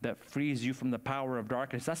that frees you from the power of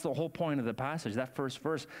darkness. That's the whole point of the passage, that first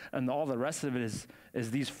verse. And all the rest of it is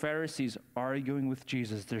these Pharisees arguing with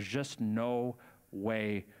Jesus. There's just no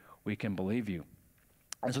way we can believe you.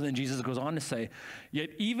 And so then Jesus goes on to say, yet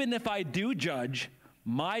even if I do judge,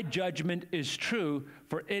 my judgment is true,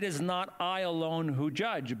 for it is not I alone who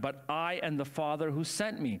judge, but I and the Father who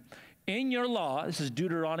sent me. In your law, this is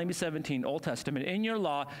Deuteronomy 17, Old Testament, in your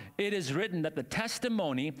law, it is written that the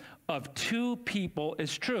testimony of two people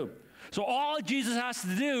is true. So all Jesus has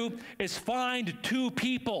to do is find two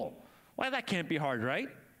people. Well, that can't be hard, right?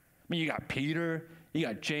 I mean, you got Peter, you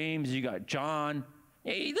got James, you got John.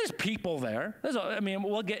 There's people there.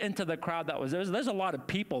 We'll get into the crowd that was there. There's a lot of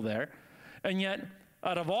people there. And yet,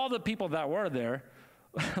 out of all the people that were there,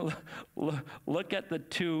 look at the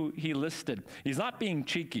two he listed. He's not being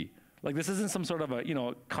cheeky. Like, this isn't some sort of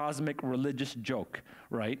a, cosmic religious joke,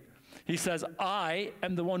 right? He says, I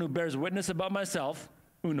am the one who bears witness about myself,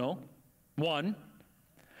 uno, one,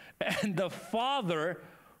 and the Father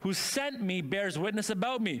who sent me bears witness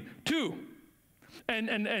about me, two. And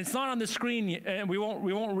it's not on the screen, and we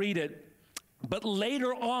won't read it. But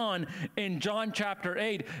later on in John chapter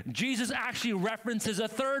 8, Jesus actually references a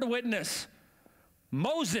third witness,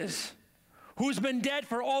 Moses, who's been dead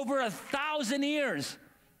for over 1,000 years.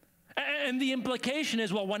 And the implication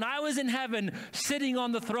is, well, when I was in heaven sitting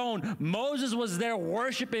on the throne, Moses was there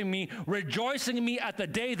worshiping me, rejoicing in me at the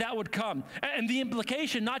day that would come. And the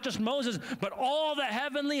implication, not just Moses, but all the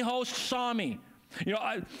heavenly hosts saw me.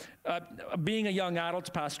 Being a young adults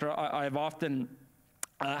pastor, I've often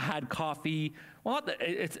had coffee. Well, not that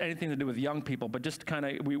it's anything to do with young people, but just kind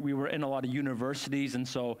of, we were in a lot of universities,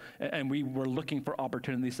 and we were looking for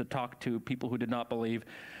opportunities to talk to people who did not believe.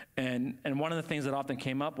 And one of the things that often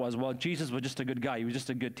came up was, well, Jesus was just a good guy. He was just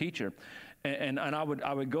a good teacher. And I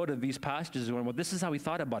would go to these passages and go, well, this is how he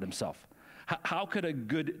thought about himself. How could a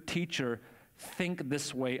good teacher think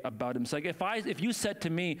this way about himself? If you said to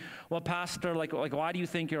me, well, Pastor, like why do you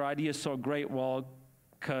think your idea is so great? Well,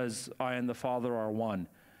 because I and the Father are one.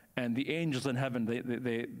 And the angels in heaven,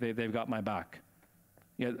 they've got my back.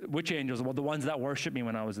 Yeah, which angels? Well, the ones that worship me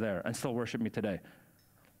when I was there and still worship me today.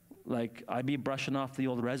 Like, I'd be brushing off the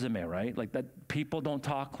old resume, right? Like, that people don't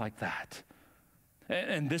talk like that.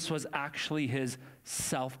 And this was actually his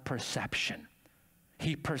self-perception.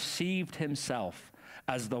 He perceived himself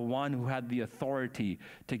as the one who had the authority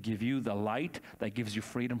to give you the light that gives you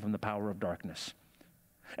freedom from the power of darkness.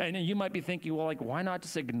 And you might be thinking, well, like, why not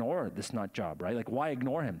just ignore this nut job, right? Like, why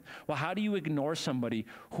ignore him? Well, how do you ignore somebody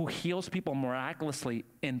who heals people miraculously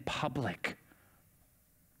in public?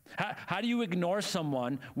 How do you ignore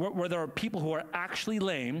someone where there are people who are actually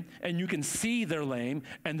lame, and you can see they're lame,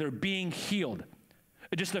 and they're being healed?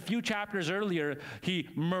 Just a few chapters earlier, he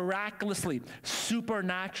miraculously,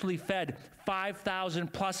 supernaturally fed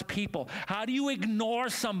 5,000 plus people. How do you ignore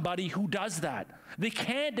somebody who does that? They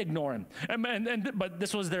can't ignore him. But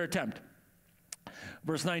this was their attempt.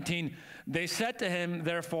 Verse 19, they said to him,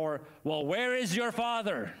 therefore, well, where is your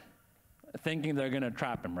Father? Thinking they're going to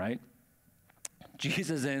trap him, right?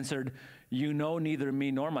 Jesus answered, you know neither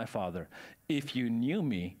me nor my Father. If you knew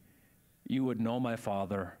me, you would know my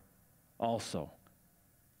Father also.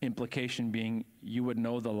 Implication being, you would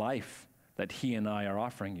know the life that he and I are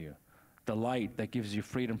offering you. The light that gives you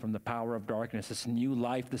freedom from the power of darkness, this new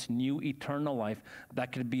life, this new eternal life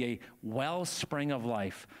that could be a wellspring of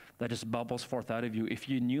life that just bubbles forth out of you. If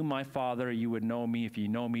you knew my Father, you would know me. If you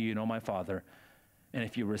know me, you know my Father. And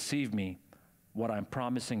if you receive me, what I'm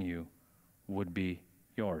promising you would be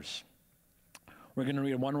yours. We're going to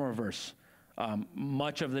read one more verse.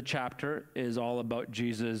 Much of the chapter is all about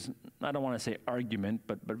Jesus, I don't want to say argument,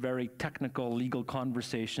 but very technical legal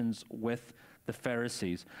conversations with the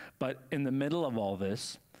Pharisees. But in the middle of all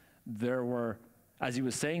this, there were, as he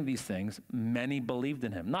was saying these things, many believed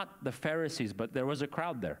in him. Not the Pharisees, but there was a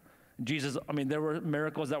crowd there. Jesus, there were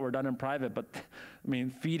miracles that were done in private, but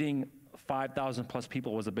feeding 5,000 plus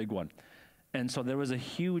people was a big one. And so there was a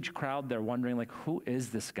huge crowd there wondering, like, who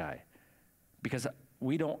is this guy? Because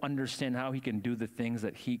we don't understand how he can do the things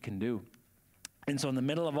that he can do. And so in the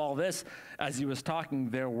middle of all this, as he was talking,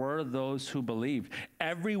 there were those who believed.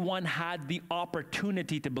 Everyone had the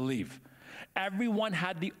opportunity to believe. Everyone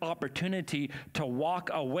had the opportunity to walk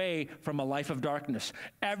away from a life of darkness.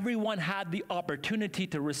 Everyone had the opportunity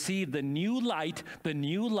to receive the new light, the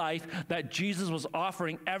new life that Jesus was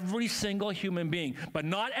offering every single human being. But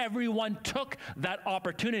not everyone took that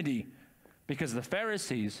opportunity because the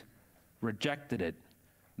Pharisees rejected it.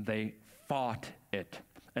 They fought it.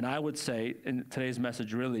 And I would say in today's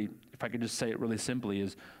message, really, if I could just say it really simply,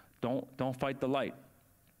 is don't fight the light.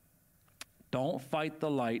 Don't fight the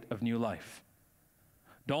light of new life.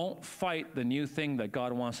 Don't fight the new thing that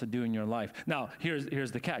God wants to do in your life. Now,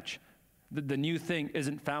 here's the catch. The new thing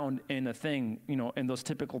isn't found in a thing, in those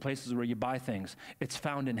typical places where you buy things. It's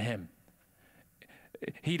found in him.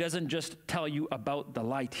 He doesn't just tell you about the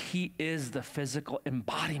light. He is the physical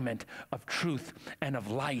embodiment of truth and of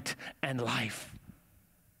light and life.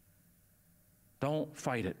 Don't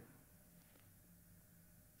fight it.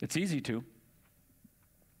 It's easy to.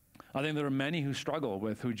 I think there are many who struggle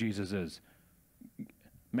with who Jesus is.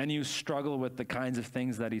 Many who struggle with the kinds of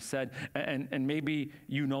things that he said. And maybe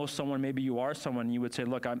you know someone, maybe you are someone, and you would say,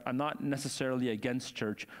 look, I'm not necessarily against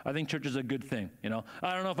church. I think church is a good thing,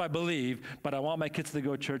 I don't know if I believe, but I want my kids to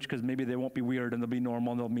go to church because maybe they won't be weird and they'll be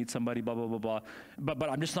normal and they'll meet somebody, blah, blah, blah, blah. But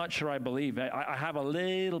I'm just not sure I believe. I have a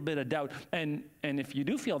little bit of doubt. And if you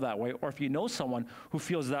do feel that way, or if you know someone who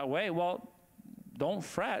feels that way, well, don't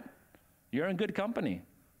fret. You're in good company.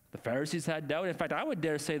 The Pharisees had doubt. In fact, I would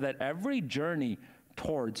dare say that every journey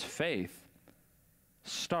towards faith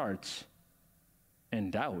starts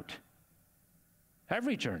in doubt.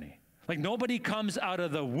 Every journey. Like nobody comes out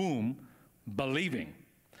of the womb believing.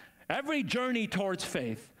 Every journey towards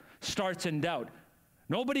faith starts in doubt.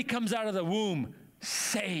 Nobody comes out of the womb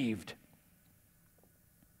saved.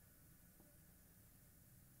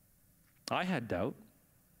 I had doubt.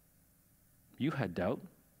 You had doubt.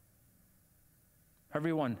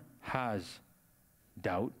 Everyone has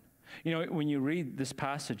doubt. When you read this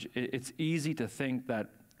passage, it's easy to think that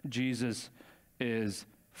Jesus is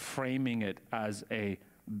framing it as a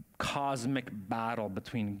cosmic battle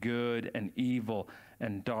between good and evil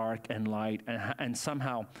and dark and light, and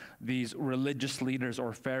somehow these religious leaders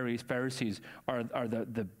or Pharisees are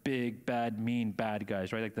the big, bad, mean, bad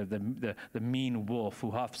guys, right? Like the mean wolf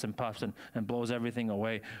who huffs and puffs and blows everything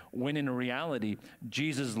away, when in reality,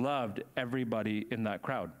 Jesus loved everybody in that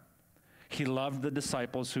crowd. He loved the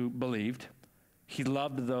disciples who believed. He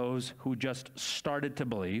loved those who just started to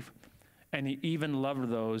believe. And he even loved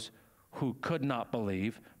those who could not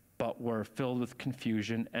believe, but were filled with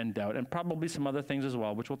confusion and doubt, and probably some other things as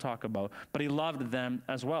well, which we'll talk about. But he loved them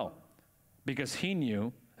as well, because he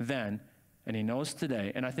knew then, and he knows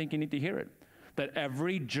today, and I think you need to hear it, that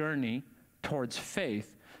every journey towards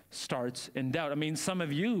faith starts in doubt. Some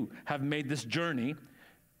of you have made this journey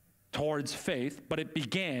towards faith, but it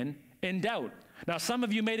began in doubt. Now, some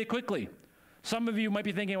of you made it quickly. Some of you might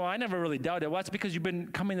be thinking, well, I never really doubted. Well, that's because you've been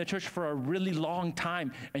coming to church for a really long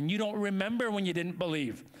time, and you don't remember when you didn't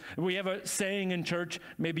believe. We have a saying in church,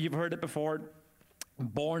 maybe you've heard it before,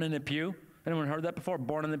 born in a pew. Anyone heard that before,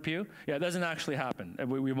 born in the pew? Yeah, it doesn't actually happen.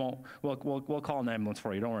 We won't, we'll call an ambulance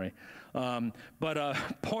for you, don't worry.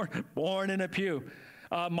 Born in a pew.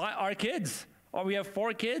 Our kids, we have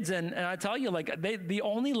 4 kids, and I tell you, the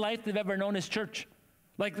only life they've ever known is church.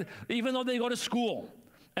 Even though they go to school,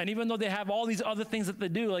 and even though they have all these other things that they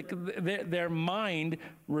do, their mind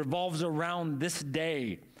revolves around this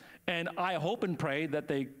day. And I hope and pray that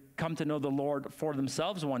they come to know the Lord for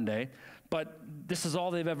themselves one day, but this is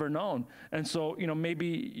all they've ever known. And so,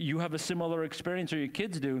 maybe you have a similar experience, or your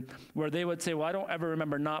kids do, where they would say, well, I don't ever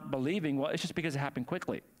remember not believing. Well, it's just because it happened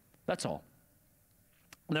quickly. That's all.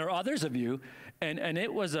 There are others of you, and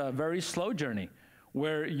it was a very slow journey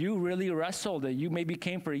where you really wrestled, that you maybe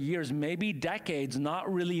came for years, maybe decades, not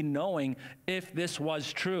really knowing if this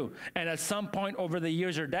was true. And at some point over the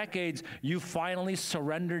years or decades, you finally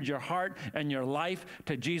surrendered your heart and your life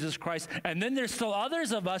to Jesus Christ. And then there's still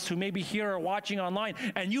others of us who may be here or watching online,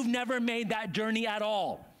 and you've never made that journey at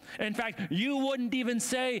all. In fact, you wouldn't even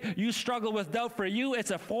say you struggle with doubt. For you,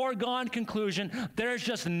 it's a foregone conclusion. There's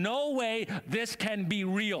just no way this can be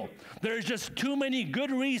real. There's just too many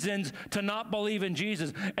good reasons to not believe in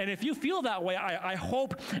Jesus. And if you feel that way, I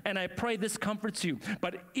hope and I pray this comforts you.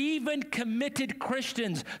 But even committed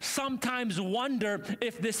Christians sometimes wonder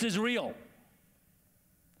if this is real.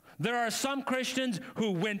 There are some Christians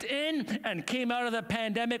who went in and came out of the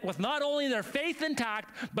pandemic with not only their faith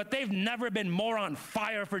intact, but they've never been more on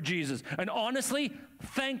fire for Jesus. And honestly,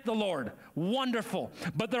 thank the Lord. Wonderful.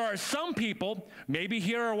 But there are some people, maybe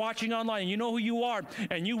here or watching online, and you know who you are,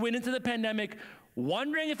 and you went into the pandemic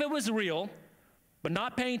wondering if it was real, but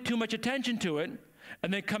not paying too much attention to it,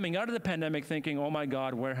 and then coming out of the pandemic thinking, oh my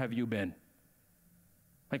God, where have you been?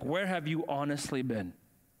 Like, where have you honestly been?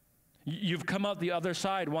 You've come out the other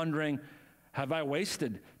side wondering, have I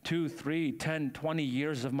wasted 2, 3, 10, 20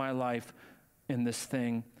 years of my life in this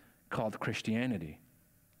thing called Christianity?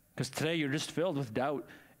 Because today you're just filled with doubt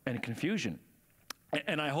and confusion.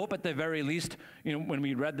 And I hope at the very least, when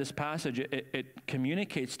we read this passage, it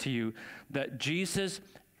communicates to you that Jesus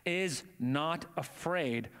is not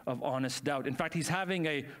afraid of honest doubt. In fact, he's having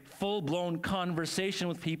a full-blown conversation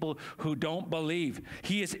with people who don't believe.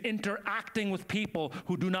 He is interacting with people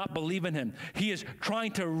who do not believe in him. He is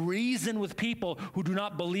trying to reason with people who do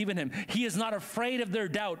not believe in him. He is not afraid of their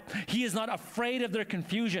doubt. He is not afraid of their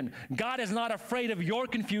confusion. God is not afraid of your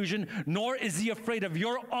confusion, nor is he afraid of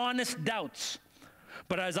your honest doubts.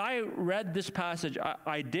 But as I read this passage,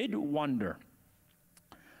 I did wonder,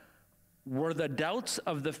 were the doubts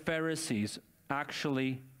of the Pharisees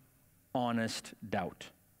actually honest doubt?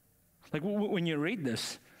 Like when you read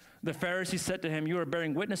this, the Pharisees said to him, you are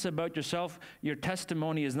bearing witness about yourself, your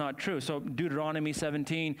testimony is not true. So Deuteronomy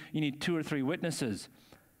 17, you need 2 or 3 witnesses.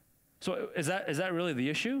 So is that really the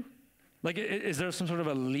issue? Like, is there some sort of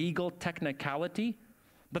a legal technicality,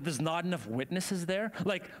 but there's not enough witnesses there?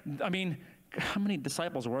 Like, I mean, how many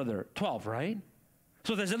disciples were there? 12, right?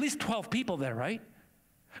 So there's at least 12 people there, right?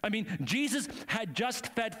 I mean, Jesus had just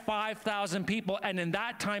fed 5,000 people, and in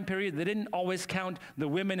that time period, they didn't always count the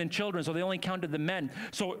women and children, so they only counted the men.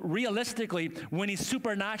 So realistically, when he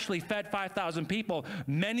supernaturally fed 5,000 people,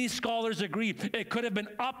 many scholars agree it could have been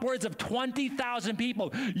upwards of 20,000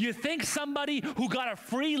 people. You think somebody who got a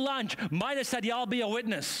free lunch might have said, yeah, I'll be a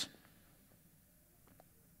witness.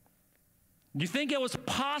 You think it was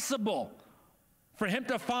possible for him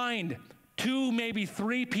to find 2, maybe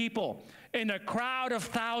 3 people in a crowd of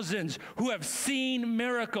thousands who have seen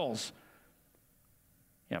miracles?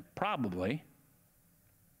 Yeah, probably.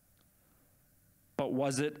 But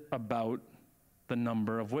was it about the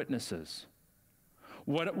number of witnesses?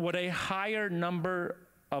 Would a higher number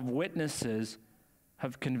of witnesses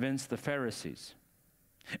have convinced the Pharisees?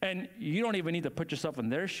 And you don't even need to put yourself in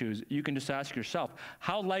their shoes. You can just ask yourself,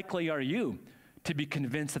 how likely are you to be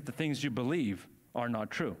convinced that the things you believe are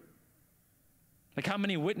not true? Like, how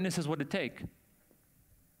many witnesses would it take?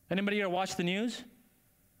 Anybody here watch the news?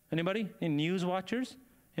 Anybody? Any news watchers?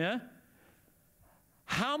 Yeah?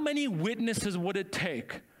 How many witnesses would it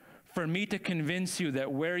take for me to convince you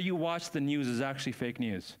that where you watch the news is actually fake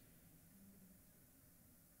news?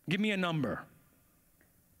 Give me a number.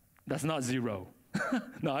 That's not 0.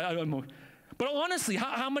 No, I don't know. But honestly,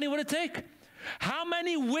 how many would it take? How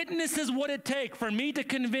many witnesses would it take for me to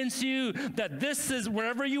convince you that this is,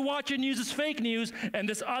 wherever you watch your news is fake news, and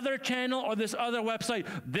this other channel or this other website,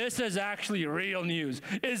 this is actually real news?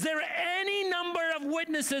 Is there any number of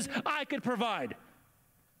witnesses I could provide?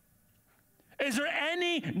 Is there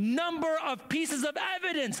any number of pieces of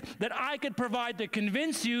evidence that I could provide to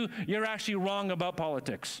convince you you're actually wrong about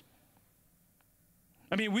politics?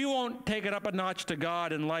 I mean, we won't take it up a notch to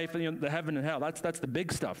God and life and the heaven and hell. That's the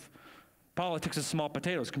big stuff. Politics is small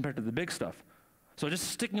potatoes compared to the big stuff. So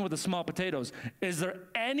just sticking with the small potatoes, is there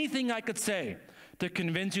anything I could say to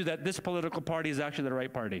convince you that this political party is actually the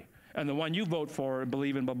right party, and the one you vote for and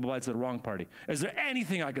believe in blah, blah, blah, is the wrong party? Is there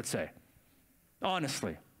anything I could say?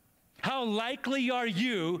 Honestly. How likely are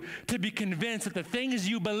you to be convinced that the things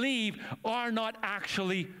you believe are not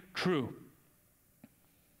actually true?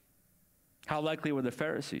 How likely were the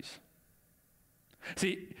Pharisees?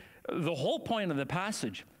 See, the whole point of the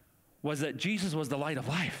passage was that Jesus was the light of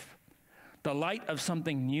life, the light of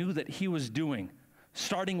something new that he was doing,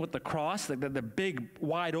 starting with the cross, the big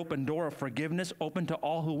wide open door of forgiveness open to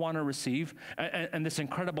all who want to receive, and this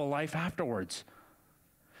incredible life afterwards.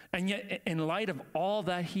 And yet, in light of all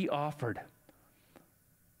that he offered,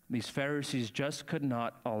 these Pharisees just could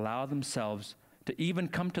not allow themselves to even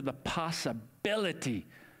come to the possibility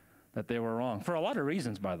that they were wrong, for a lot of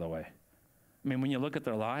reasons, by the way. I mean, when you look at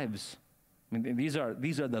their lives, I mean, these are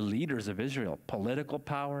the leaders of Israel: political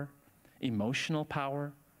power, emotional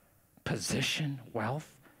power, position,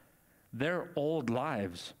 wealth. Their old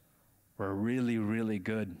lives were really, really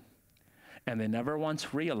good. And they never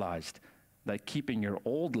once realized that keeping your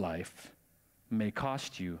old life may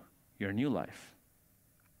cost you your new life.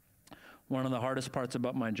 One of the hardest parts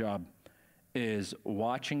about my job is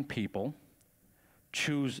watching people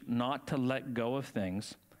choose not to let go of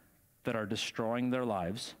things that are destroying their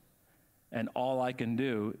lives, and all I can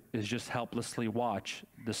do is just helplessly watch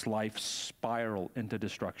this life spiral into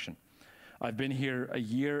destruction. I've been here 1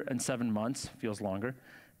 year and 7 months, feels longer,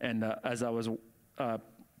 and as I was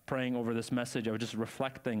praying over this message, I was just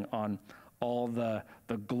reflecting on all the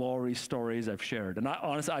glory stories I've shared. And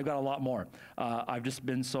honestly, I've got a lot more. I've just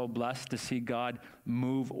been so blessed to see God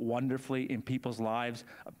move wonderfully in people's lives.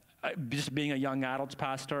 Just being a young adults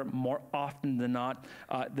pastor, more often than not,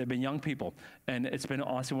 they've been young people. And it's been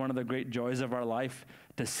honestly one of the great joys of our life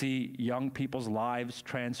to see young people's lives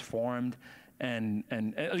transformed. And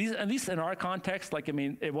at least in our context, like, I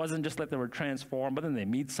mean, it wasn't just like they were transformed, but then they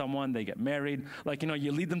meet someone, they get married. Like, you know,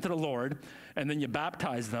 you lead them to the Lord, and then you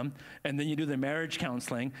baptize them, and then you do their marriage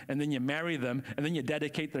counseling, and then you marry them, and then you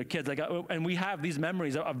dedicate their kids. Like, and we have these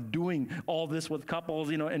memories of doing all this with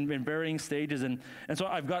couples, you know, in varying stages. And so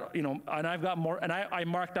I've got, you know, and I've got more, and I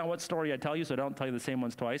marked down what story I tell you, so I don't tell you the same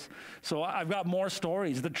ones twice. So I've got more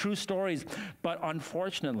stories, the true stories. But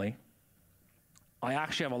unfortunately, I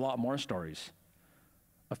actually have a lot more stories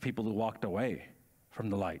of people who walked away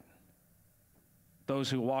from the light. Those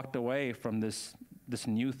who walked away from this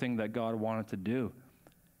new thing that God wanted to do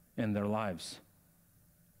in their lives.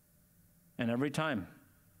 And every time,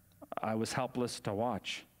 I was helpless to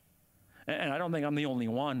watch. And I don't think I'm the only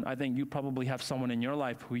one. I think you probably have someone in your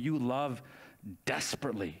life who you love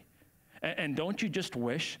desperately. And don't you just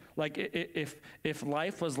wish, like, if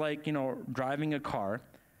life was like, you know, driving a car,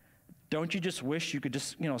 don't you just wish you could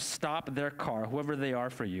just, you know, stop their car, whoever they are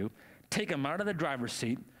for you, take them out of the driver's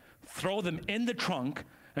seat, throw them in the trunk,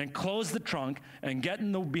 and close the trunk, and get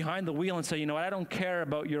behind the wheel and say, you know what, I don't care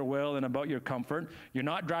about your will and about your comfort. You're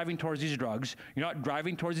not driving towards these drugs. You're not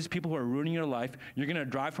driving towards these people who are ruining your life. You're going to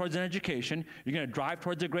drive towards an education. You're going to drive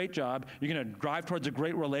towards a great job. You're going to drive towards a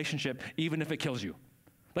great relationship, even if it kills you.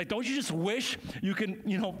 Like, don't you just wish you can,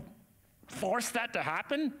 you know, force that to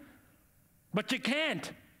happen? But you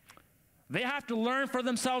can't. They have to learn for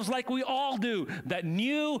themselves, like we all do, that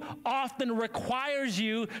new often requires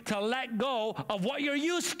you to let go of what you're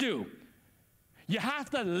used to. You have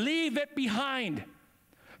to leave it behind,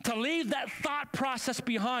 to leave that thought process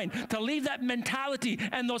behind, to leave that mentality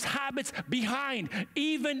and those habits behind,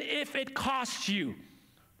 even if it costs you.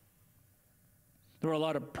 There are a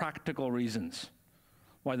lot of practical reasons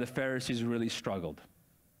why the Pharisees really struggled.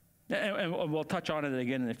 And we'll touch on it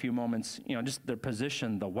again in a few moments. You know, just their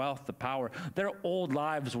position, the wealth, the power. Their old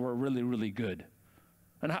lives were really, really good.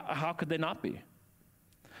 And how could they not be?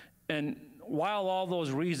 And while all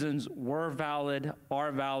those reasons were valid,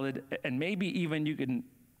 are valid, and maybe even you can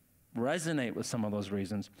resonate with some of those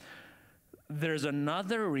reasons, there's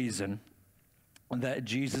another reason that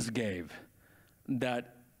Jesus gave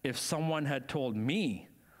that if someone had told me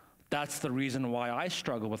that's the reason why I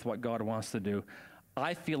struggle with what God wants to do,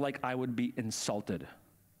 I feel like I would be insulted.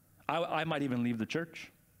 I might even leave the church.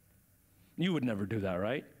 You would never do that,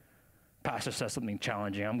 right? Pastor says something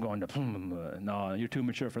challenging. I'm going to, no, you're too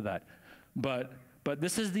mature for that. But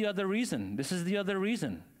this is the other reason. This is the other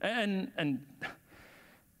reason. And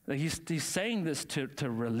he's saying this to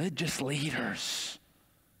religious leaders.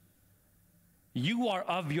 You are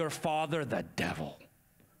of your father, the devil.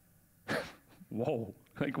 Whoa.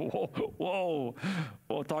 Like, whoa.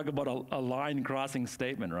 We'll talk about a line-crossing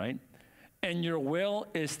statement, right? And your will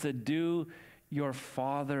is to do your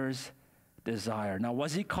father's desire. Now,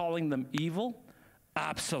 was he calling them evil?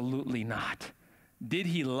 Absolutely not. Did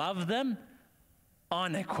he love them?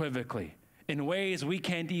 Unequivocally, in ways we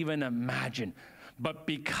can't even imagine. But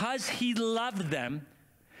because he loved them,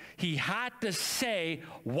 he had to say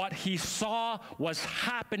what he saw was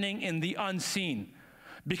happening in the unseen.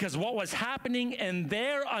 Because what was happening in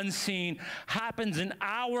their unseen happens in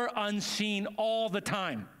our unseen all the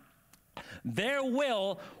time. Their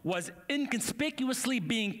will was inconspicuously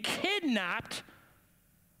being kidnapped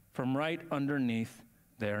from right underneath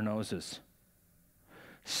their noses.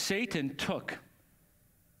 Satan took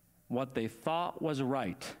what they thought was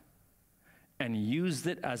right and used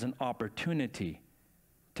it as an opportunity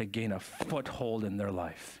to gain a foothold in their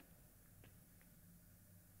life.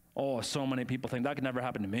 Oh, so many people think that could never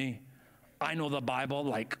happen to me. I know the Bible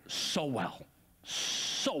like so well.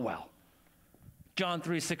 So well. John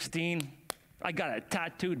 3:16, I got it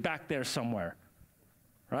tattooed back there somewhere.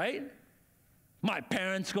 Right? My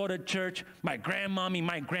parents go to church. My grandmommy,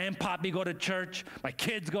 my grandpappy go to church. My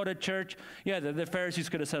kids go to church. Yeah, the Pharisees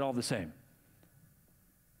could have said all the same.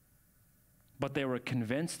 But they were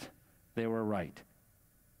convinced they were right.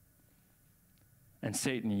 And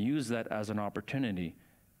Satan used that as an opportunity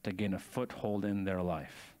to gain a foothold in their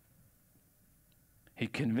life. He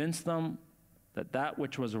convinced them that that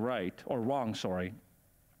which was right, or wrong, sorry,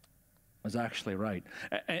 was actually right.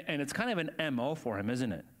 And it's kind of an MO for him,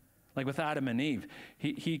 isn't it? Like with Adam and Eve,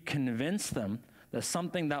 he convinced them that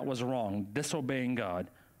something that was wrong, disobeying God,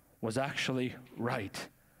 was actually right.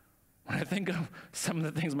 When I think of some of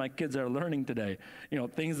the things my kids are learning today,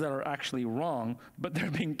 things that are actually wrong, but they're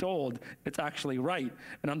being told it's actually right.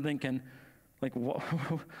 And I'm thinking, like,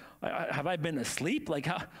 have I been asleep? Like,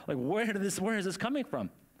 where is this coming from?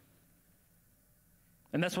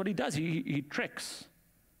 And that's what he does. He tricks.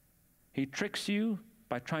 He tricks you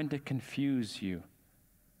by trying to confuse you.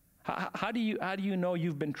 How do you know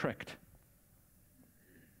you've been tricked?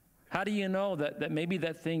 How do you know that maybe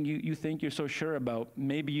that thing you think you're so sure about,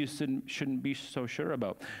 maybe you shouldn't be so sure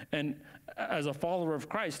about? And as a follower of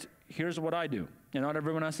Christ, here's what I do. And not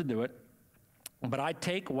everyone has to do it. But I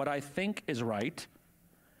take what I think is right,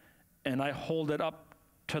 and I hold it up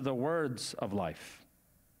to the words of life.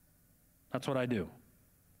 That's what I do.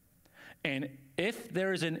 And if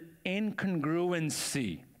there is an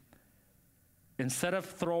incongruency, instead of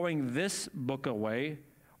throwing this book away,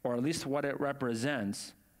 or at least what it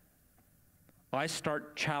represents, I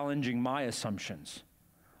start challenging my assumptions.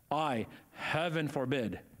 I, heaven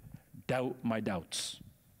forbid, doubt my doubts.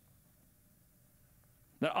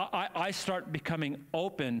 I start becoming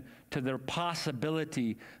open to the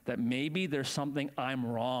possibility that maybe there's something I'm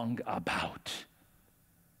wrong about.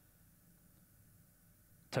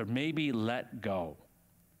 To maybe let go.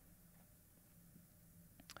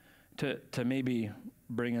 To maybe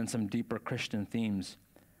bring in some deeper Christian themes.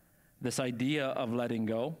 This idea of letting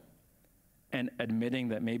go and admitting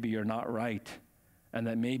that maybe you're not right and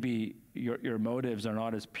that maybe your motives are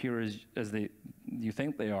not as pure as you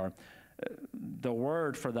think they are. The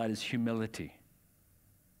word for that is humility.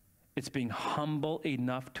 It's being humble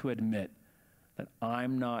enough to admit that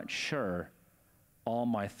I'm not sure all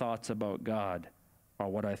my thoughts about God are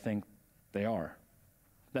what I think they are.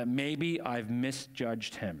 That maybe I've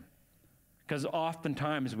misjudged him. Because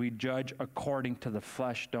oftentimes we judge according to the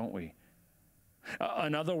flesh, don't we?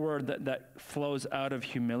 Another word that flows out of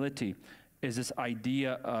humility is this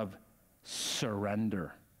idea of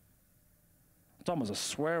surrender. It's almost a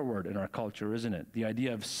swear word in our culture, isn't it? The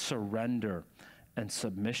idea of surrender and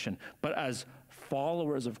submission. But as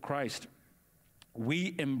followers of Christ,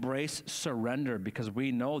 we embrace surrender because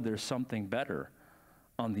we know there's something better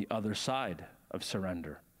on the other side of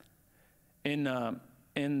surrender. In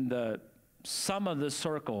some of the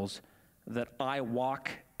circles that I walk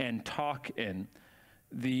and talk in,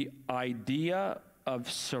 the idea of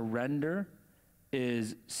surrender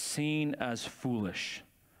is seen as foolish,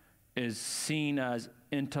 is seen as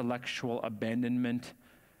intellectual abandonment,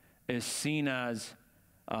 is seen as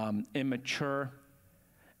immature.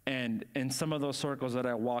 And in some of those circles that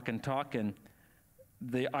I walk and talk in,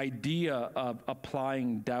 the idea of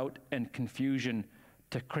applying doubt and confusion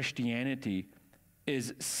to Christianity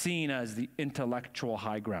is seen as the intellectual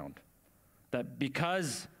high ground. That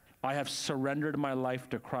because I have surrendered my life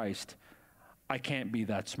to Christ, I can't be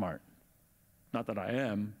that smart. Not that I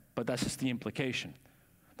am, but that's just the implication.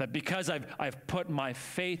 That because I've put my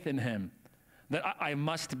faith in him, that I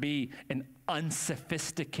must be an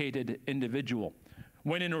unsophisticated individual.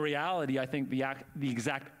 When in reality, I think the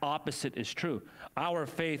exact opposite is true. Our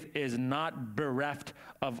faith is not bereft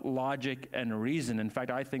of logic and reason. In fact,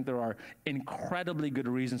 I think there are incredibly good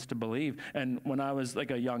reasons to believe. And when I was like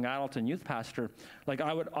a young adult and youth pastor, like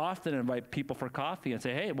I would often invite people for coffee and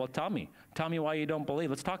say, hey, well, tell me why you don't believe.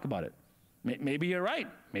 Let's talk about it. Maybe you're right.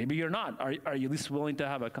 Maybe you're not. Are you at least willing to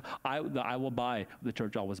have I will buy, the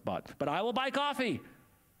church always bought, but I will buy coffee.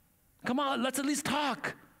 Come on, let's at least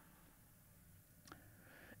talk.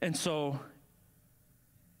 And so,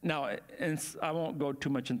 now, and I won't go too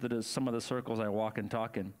much into some of the circles I walk and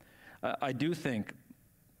talk in. I do think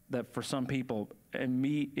that for some people, and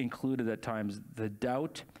me included at times, the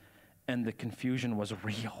doubt and the confusion was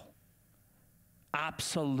real.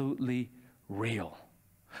 Absolutely real.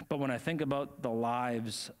 But when I think about the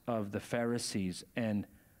lives of the Pharisees and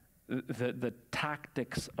the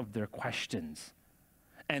tactics of their questions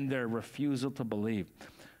and their refusal to believe,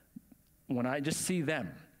 when I just see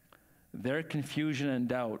them, their confusion and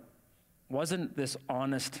doubt wasn't this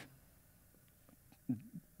honest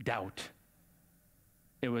doubt.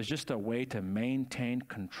 It was just a way to maintain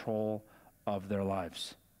control of their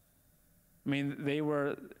lives. I mean, they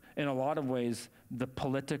were, in a lot of ways, the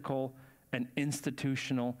political and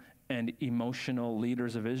institutional and emotional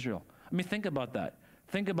leaders of Israel. I mean, think about that.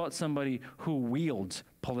 Think about somebody who wields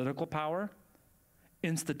political power,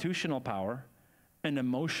 institutional power, and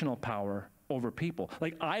emotional power over people.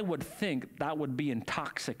 Like, I would think that would be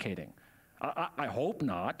intoxicating. I hope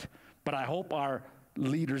not, but I hope our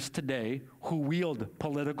leaders today who wield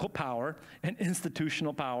political power and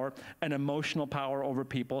institutional power and emotional power over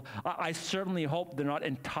people, I certainly hope they're not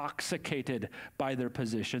intoxicated by their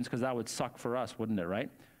positions, because that would suck for us, wouldn't it, right?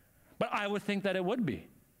 But I would think that it would be.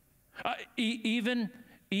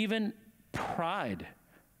 Even pride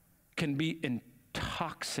can be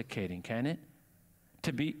intoxicating, can it?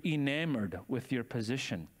 To be enamored with your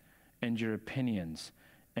position and your opinions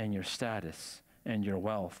and your status and your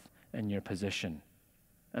wealth and your position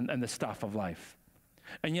and the stuff of life.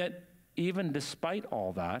 And yet, even despite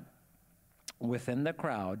all that, within the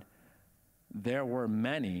crowd, there were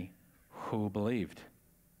many who believed.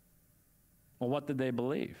 Well, what did they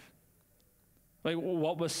believe? Like,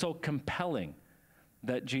 what was so compelling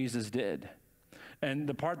that Jesus did? And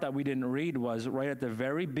the part that we didn't read was right at the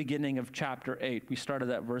very beginning of chapter 8. We started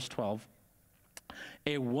at verse 12.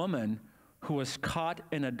 A woman who was caught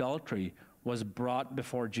in adultery was brought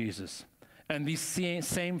before Jesus. And these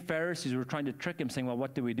same Pharisees were trying to trick him, saying, well,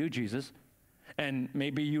 what do we do, Jesus? And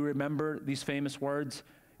maybe you remember these famous words.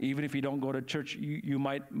 Even if you don't go to church, you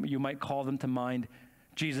might call them to mind.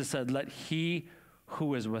 Jesus said, let he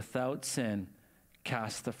who is without sin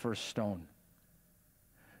cast the first stone.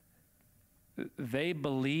 They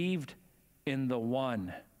believed in the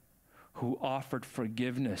one who offered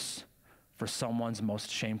forgiveness for someone's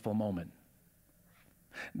most shameful moment.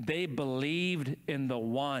 They believed in the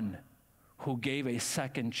one who gave a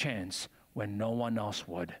second chance when no one else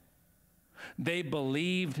would. They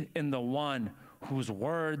believed in the one whose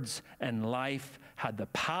words and life had the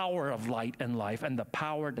power of light and life and the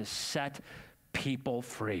power to set people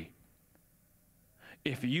free.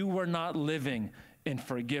 If you were not living in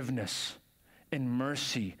forgiveness, in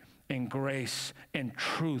mercy, in grace, in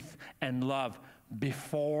truth, and love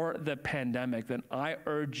before the pandemic, then I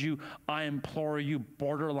urge you, I implore you,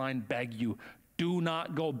 borderline beg you, do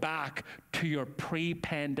not go back to your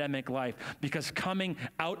pre-pandemic life, because coming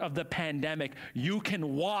out of the pandemic, you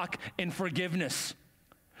can walk in forgiveness.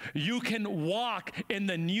 You can walk in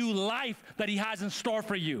the new life that he has in store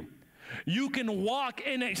for you. You can walk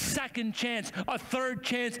in a second chance, a third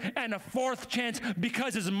chance, and a fourth chance,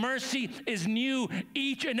 because his mercy is new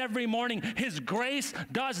each and every morning. His grace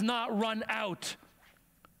does not run out.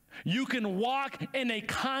 You can walk in a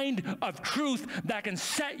kind of truth that can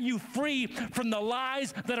set you free from the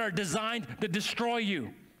lies that are designed to destroy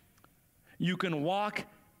you. You can walk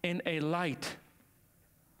in a light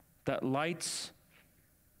that lights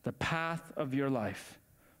the path of your life,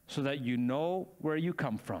 so that you know where you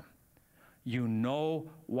come from. You know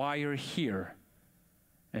why you're here,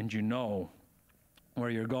 and you know where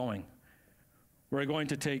you're going. We're going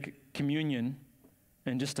to take communion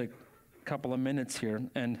in just a couple of minutes here,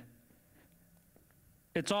 and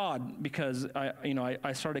it's odd because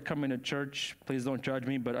I started coming to church. Please don't judge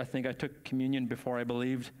me, but I think I took communion before I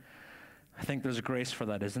believed. I think there's grace for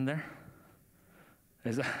that, isn't there?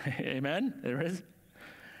 Amen? There is.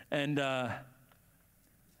 And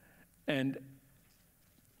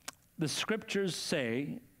the scriptures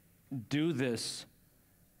say, do this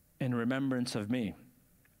in remembrance of me.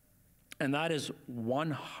 And that is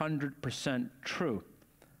 100% true.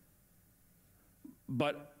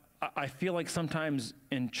 But I feel like sometimes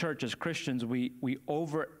in church as Christians, we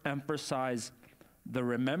overemphasize the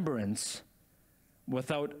remembrance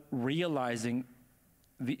without realizing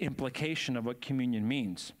the implication of what communion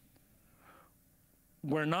means.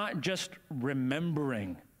 We're not just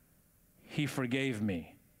remembering, he forgave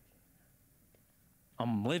me.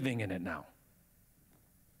 I'm living in it now.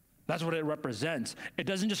 That's what it represents. It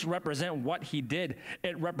doesn't just represent what he did.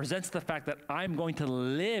 It represents the fact that I'm going to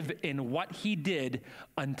live in what he did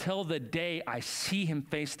until the day I see him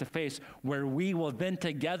face to face, where we will then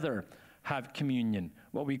together have communion,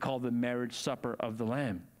 what we call the marriage supper of the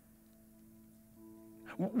Lamb.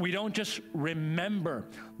 We don't just remember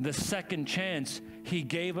the second chance he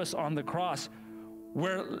gave us on the cross.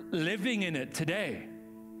 We're living in it today.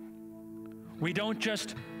 We don't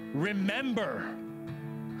just remember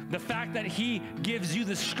the fact that He gives you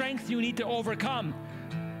the strength you need to overcome.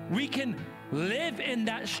 We can live in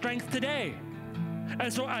that strength today.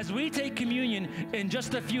 And so as we take communion in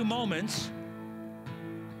just a few moments,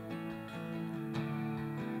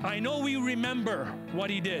 I know we remember what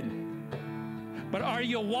He did, but are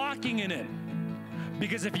you walking in it?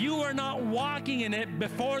 Because if you are not walking in it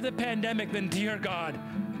before the pandemic, then dear God,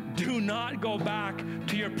 do not go back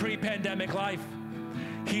to your pre-pandemic life.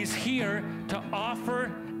 He's here to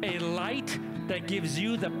offer a light that gives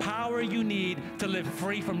you the power you need to live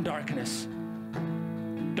free from darkness.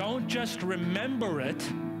 Don't just remember it,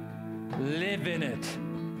 live in it.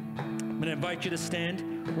 I'm going to invite you to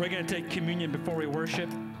stand. We're going to take communion before we worship.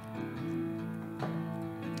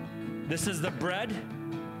 This is the bread,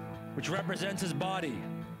 which represents His body.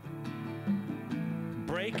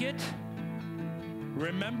 Break it.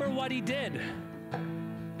 Remember what He did.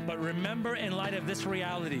 But remember, in light of this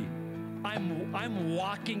reality, I'm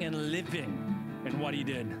walking and living in what He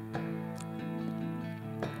did.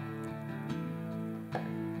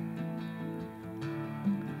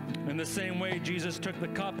 In the same way, Jesus took the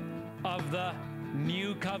cup of the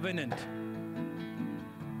new covenant.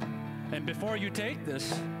 And before you take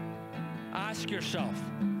this, ask yourself,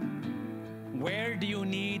 where do you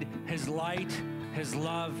need His light, His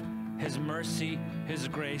love, His mercy, His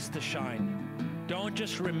grace to shine? Don't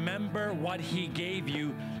just remember what He gave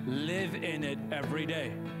you, live in it every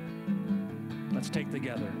day. Let's take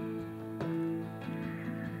together.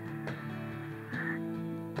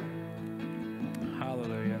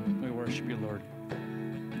 Hallelujah. We worship You, Lord.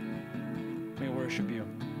 We worship You.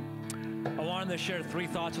 I wanted to share 3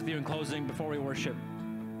 thoughts with you in closing before we worship.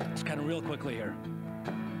 Just kind of real quickly here.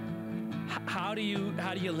 How do you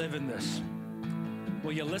live in this?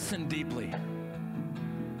 Well, you listen deeply.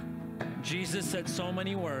 Jesus said so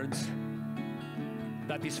many words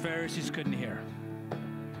that these Pharisees couldn't hear.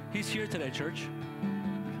 He's here today, church,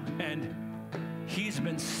 and He's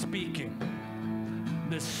been speaking.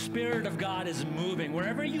 The Spirit of God is moving.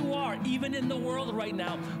 Wherever you are, even in the world right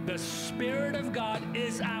now, the Spirit of God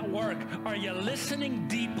is at work. Are you listening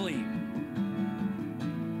deeply?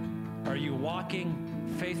 Are you walking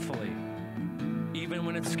faithfully, even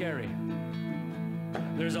when it's scary?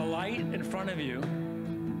 There's a light in front of you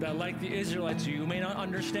that, like the Israelites, you may not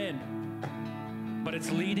understand, but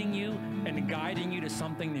it's leading you and guiding you to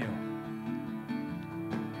something new.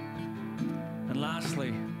 And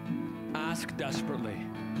lastly, ask desperately.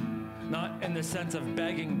 Not in the sense of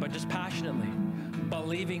begging, but just passionately,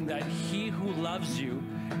 believing that He who loves you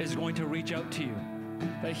is going to reach out to you,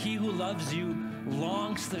 that He who loves you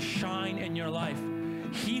longs to shine in your life.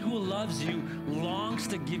 He who loves you longs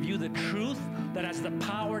to give you the truth that has the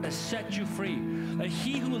power to set you free. That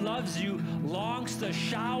He who loves you longs to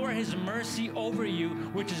shower His mercy over you,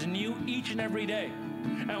 which is new each and every day.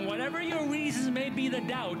 And whatever your reasons may be the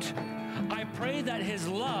doubt, I pray that His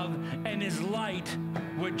love and His light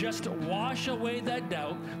would just wash away that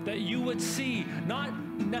doubt, that you would see not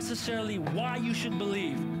necessarily why you should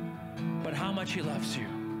believe, but how much He loves you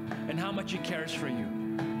and how much He cares for you.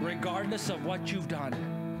 Regardless of what you've done,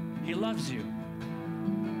 He loves you.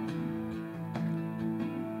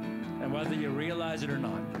 And whether you realize it or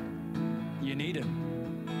not, you need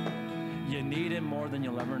Him. You need Him more than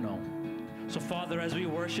you'll ever know. So Father, as we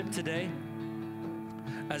worship today,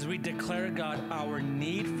 as we declare, God, our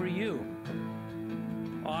need for You,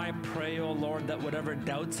 I pray, oh Lord, that whatever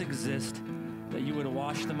doubts exist, that You would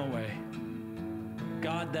wash them away.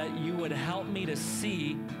 God, that You would help me to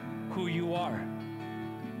see who You are.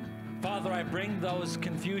 Father, I bring those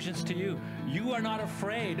confusions to You. You are not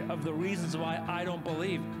afraid of the reasons why I don't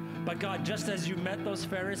believe. But God, just as You met those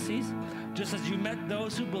Pharisees, just as You met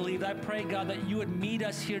those who believed, I pray, God, that You would meet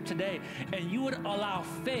us here today and You would allow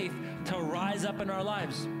faith to rise up in our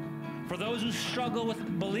lives. For those who struggle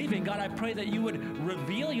with believing, God, I pray that You would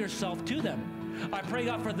reveal Yourself to them. I pray,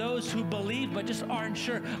 God, for those who believe but just aren't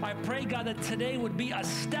sure, I pray, God, that today would be a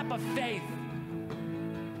step of faith.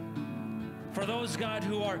 For those, God,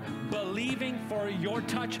 who are believing for Your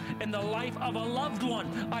touch in the life of a loved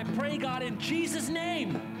one, I pray, God, in Jesus'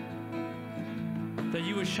 name, that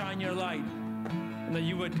You would shine Your light and that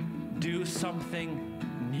You would do something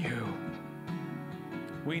new.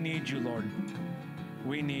 We need You, Lord.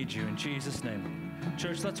 We need You in Jesus' name.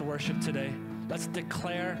 Church, let's worship today. Let's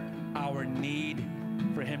declare our need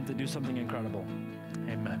for Him to do something incredible.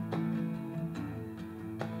 Amen.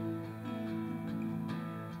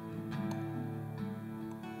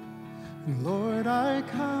 Lord, I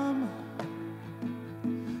come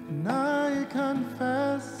and I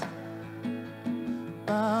confess,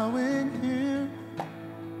 bowing here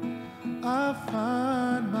I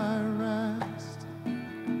find my rest,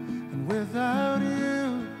 and without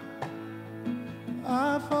you,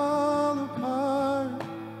 I fall apart.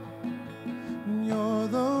 And you're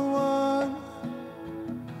the one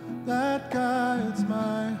that guides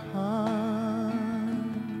my heart.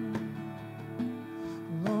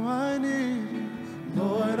 Lord, I need you.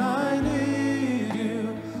 Lord, I need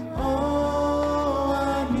you. Oh,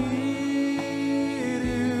 I need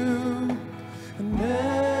you. And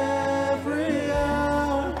every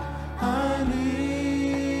hour I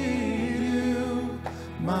need you.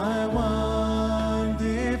 My one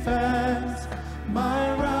defense,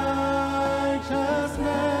 my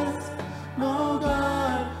righteousness. Oh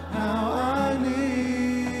God, how I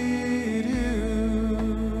need you.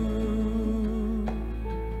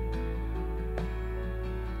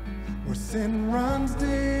 Where sin runs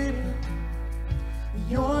deep,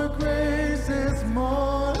 your grace is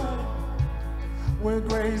more. Where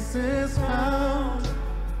grace is found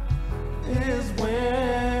is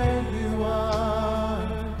where you are.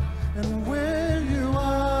 And where you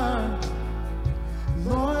are,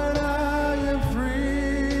 Lord, I am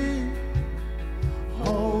free.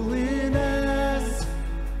 Holiness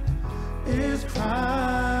is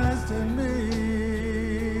Christ in me.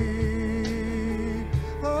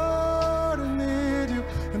 Lord, I need you,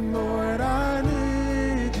 and Lord, I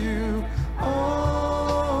need you.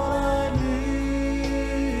 Oh, I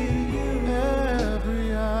need you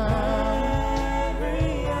every hour.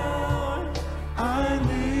 I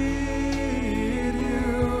need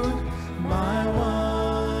you. My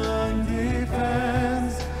one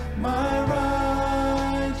defense, my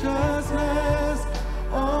righteousness.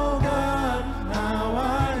 Oh God, how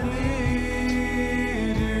I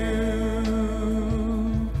need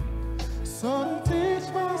you. So teach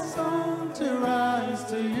my soul to rise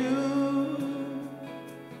to you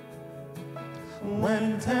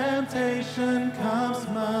when temptation comes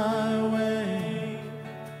my way.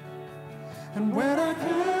 And when I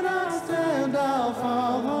cannot stand, I'll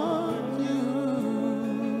fall on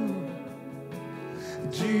you.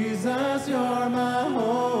 Jesus, you're my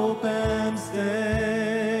hope and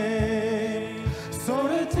stay. So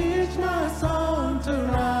to teach my soul to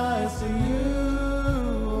rise to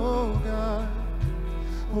you, oh God,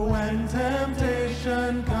 when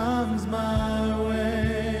temptation comes my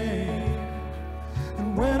way.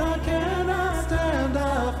 And when I cannot stand,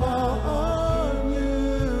 I'll fall on you.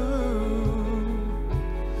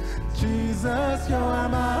 Jesus, you're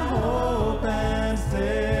my hope and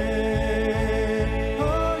stay.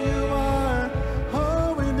 Oh, you are.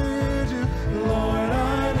 Oh, we need you. Lord,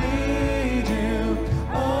 I need you.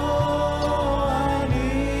 Oh, I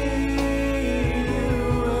need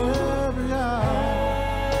you every hour.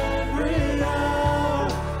 Every hour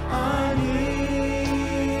I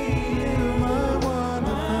need you. My one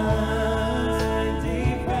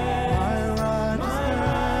defense, my righteousness.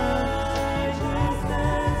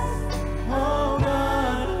 Oh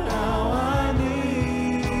God, how I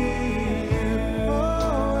need you.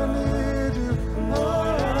 Oh, I need you.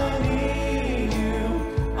 Lord, I need you.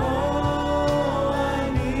 Oh, I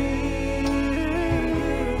need you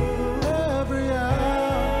every hour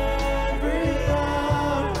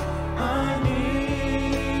I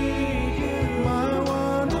need you. My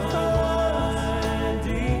one defense, my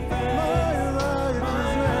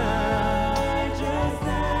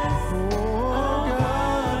righteousness. Oh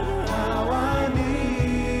God, how I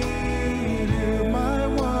need you. My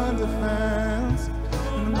one defense,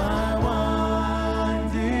 my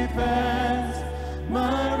one defense,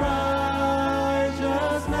 my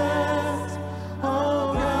righteousness.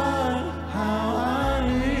 Oh God, how I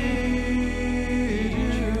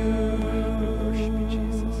need you.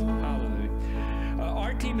 Hallelujah.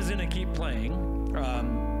 Our team is going to keep playing.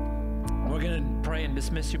 We're going to pray and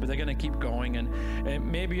dismiss you, but they're going to keep going. And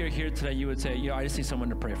maybe you're here today, you would say, yeah, I just need someone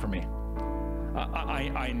to pray for me.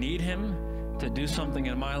 I need him to do something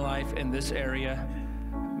in my life in this area.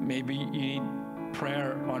 Maybe you need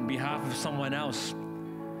prayer on behalf of someone else,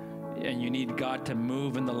 and you need God to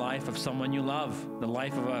move in the life of someone you love, the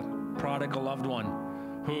life of a prodigal loved one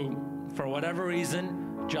who, for whatever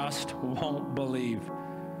reason, just won't believe.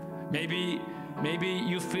 Maybe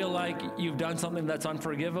you feel like you've done something that's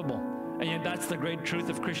unforgivable. And yet that's the great truth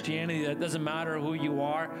of Christianity, that it doesn't matter who you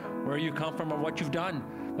are, where you come from, or what you've done,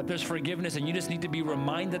 that there's forgiveness, and you just need to be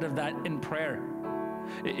reminded of that in prayer.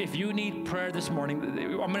 If you need prayer this morning,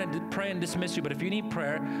 I'm going to pray and dismiss you, but if you need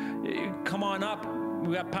prayer, come on up.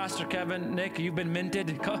 We got Pastor Kevin, Nick, you've been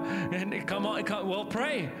minted. Come on, we'll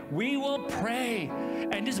pray. We will pray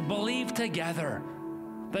and just believe together.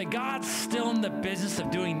 that God's still in the business of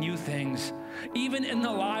doing new things. Even in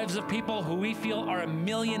the lives of people who we feel are a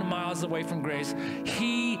million miles away from grace,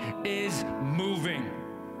 He is moving.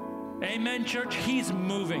 Amen, church? He's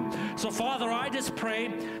moving. So, Father, I just pray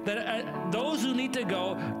that those who need to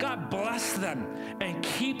go, God bless them and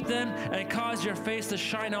keep them and cause your face to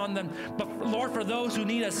shine on them. But, Lord, for those who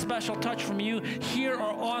need a special touch from you here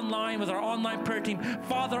or online with our online prayer team,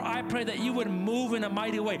 Father, I pray that you would move in a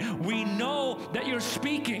mighty way. We know that you're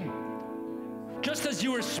speaking. Just as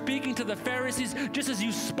you were speaking to the Pharisees, just as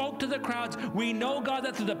you spoke to the crowds, we know, God,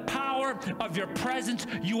 that through the power of your presence,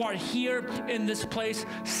 you are here in this place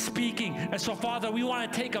speaking. And so, Father, we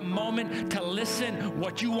want to take a moment to listen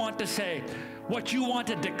what you want to say, what you want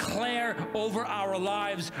to declare over our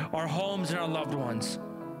lives, our homes, and our loved ones.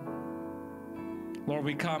 Lord,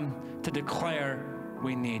 we come to declare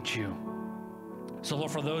we need you. So, Lord,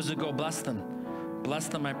 for those who go, bless them. Bless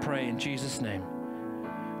them, I pray, in Jesus' name.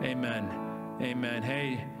 Amen. Amen.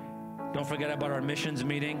 Hey, don't forget about our missions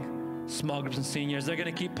meeting, small groups and seniors. They're going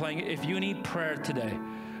to keep playing. If you need prayer today,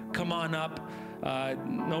 come on up.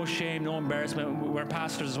 No shame, no embarrassment. We're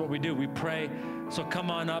pastors, is what we do. We pray. So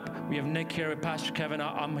come on up. We have Nick here, Pastor Kevin.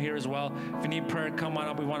 I'm here as well. If you need prayer, come on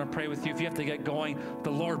up. We want to pray with you. If you have to get going,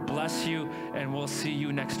 the Lord bless you, and we'll see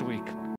you next week.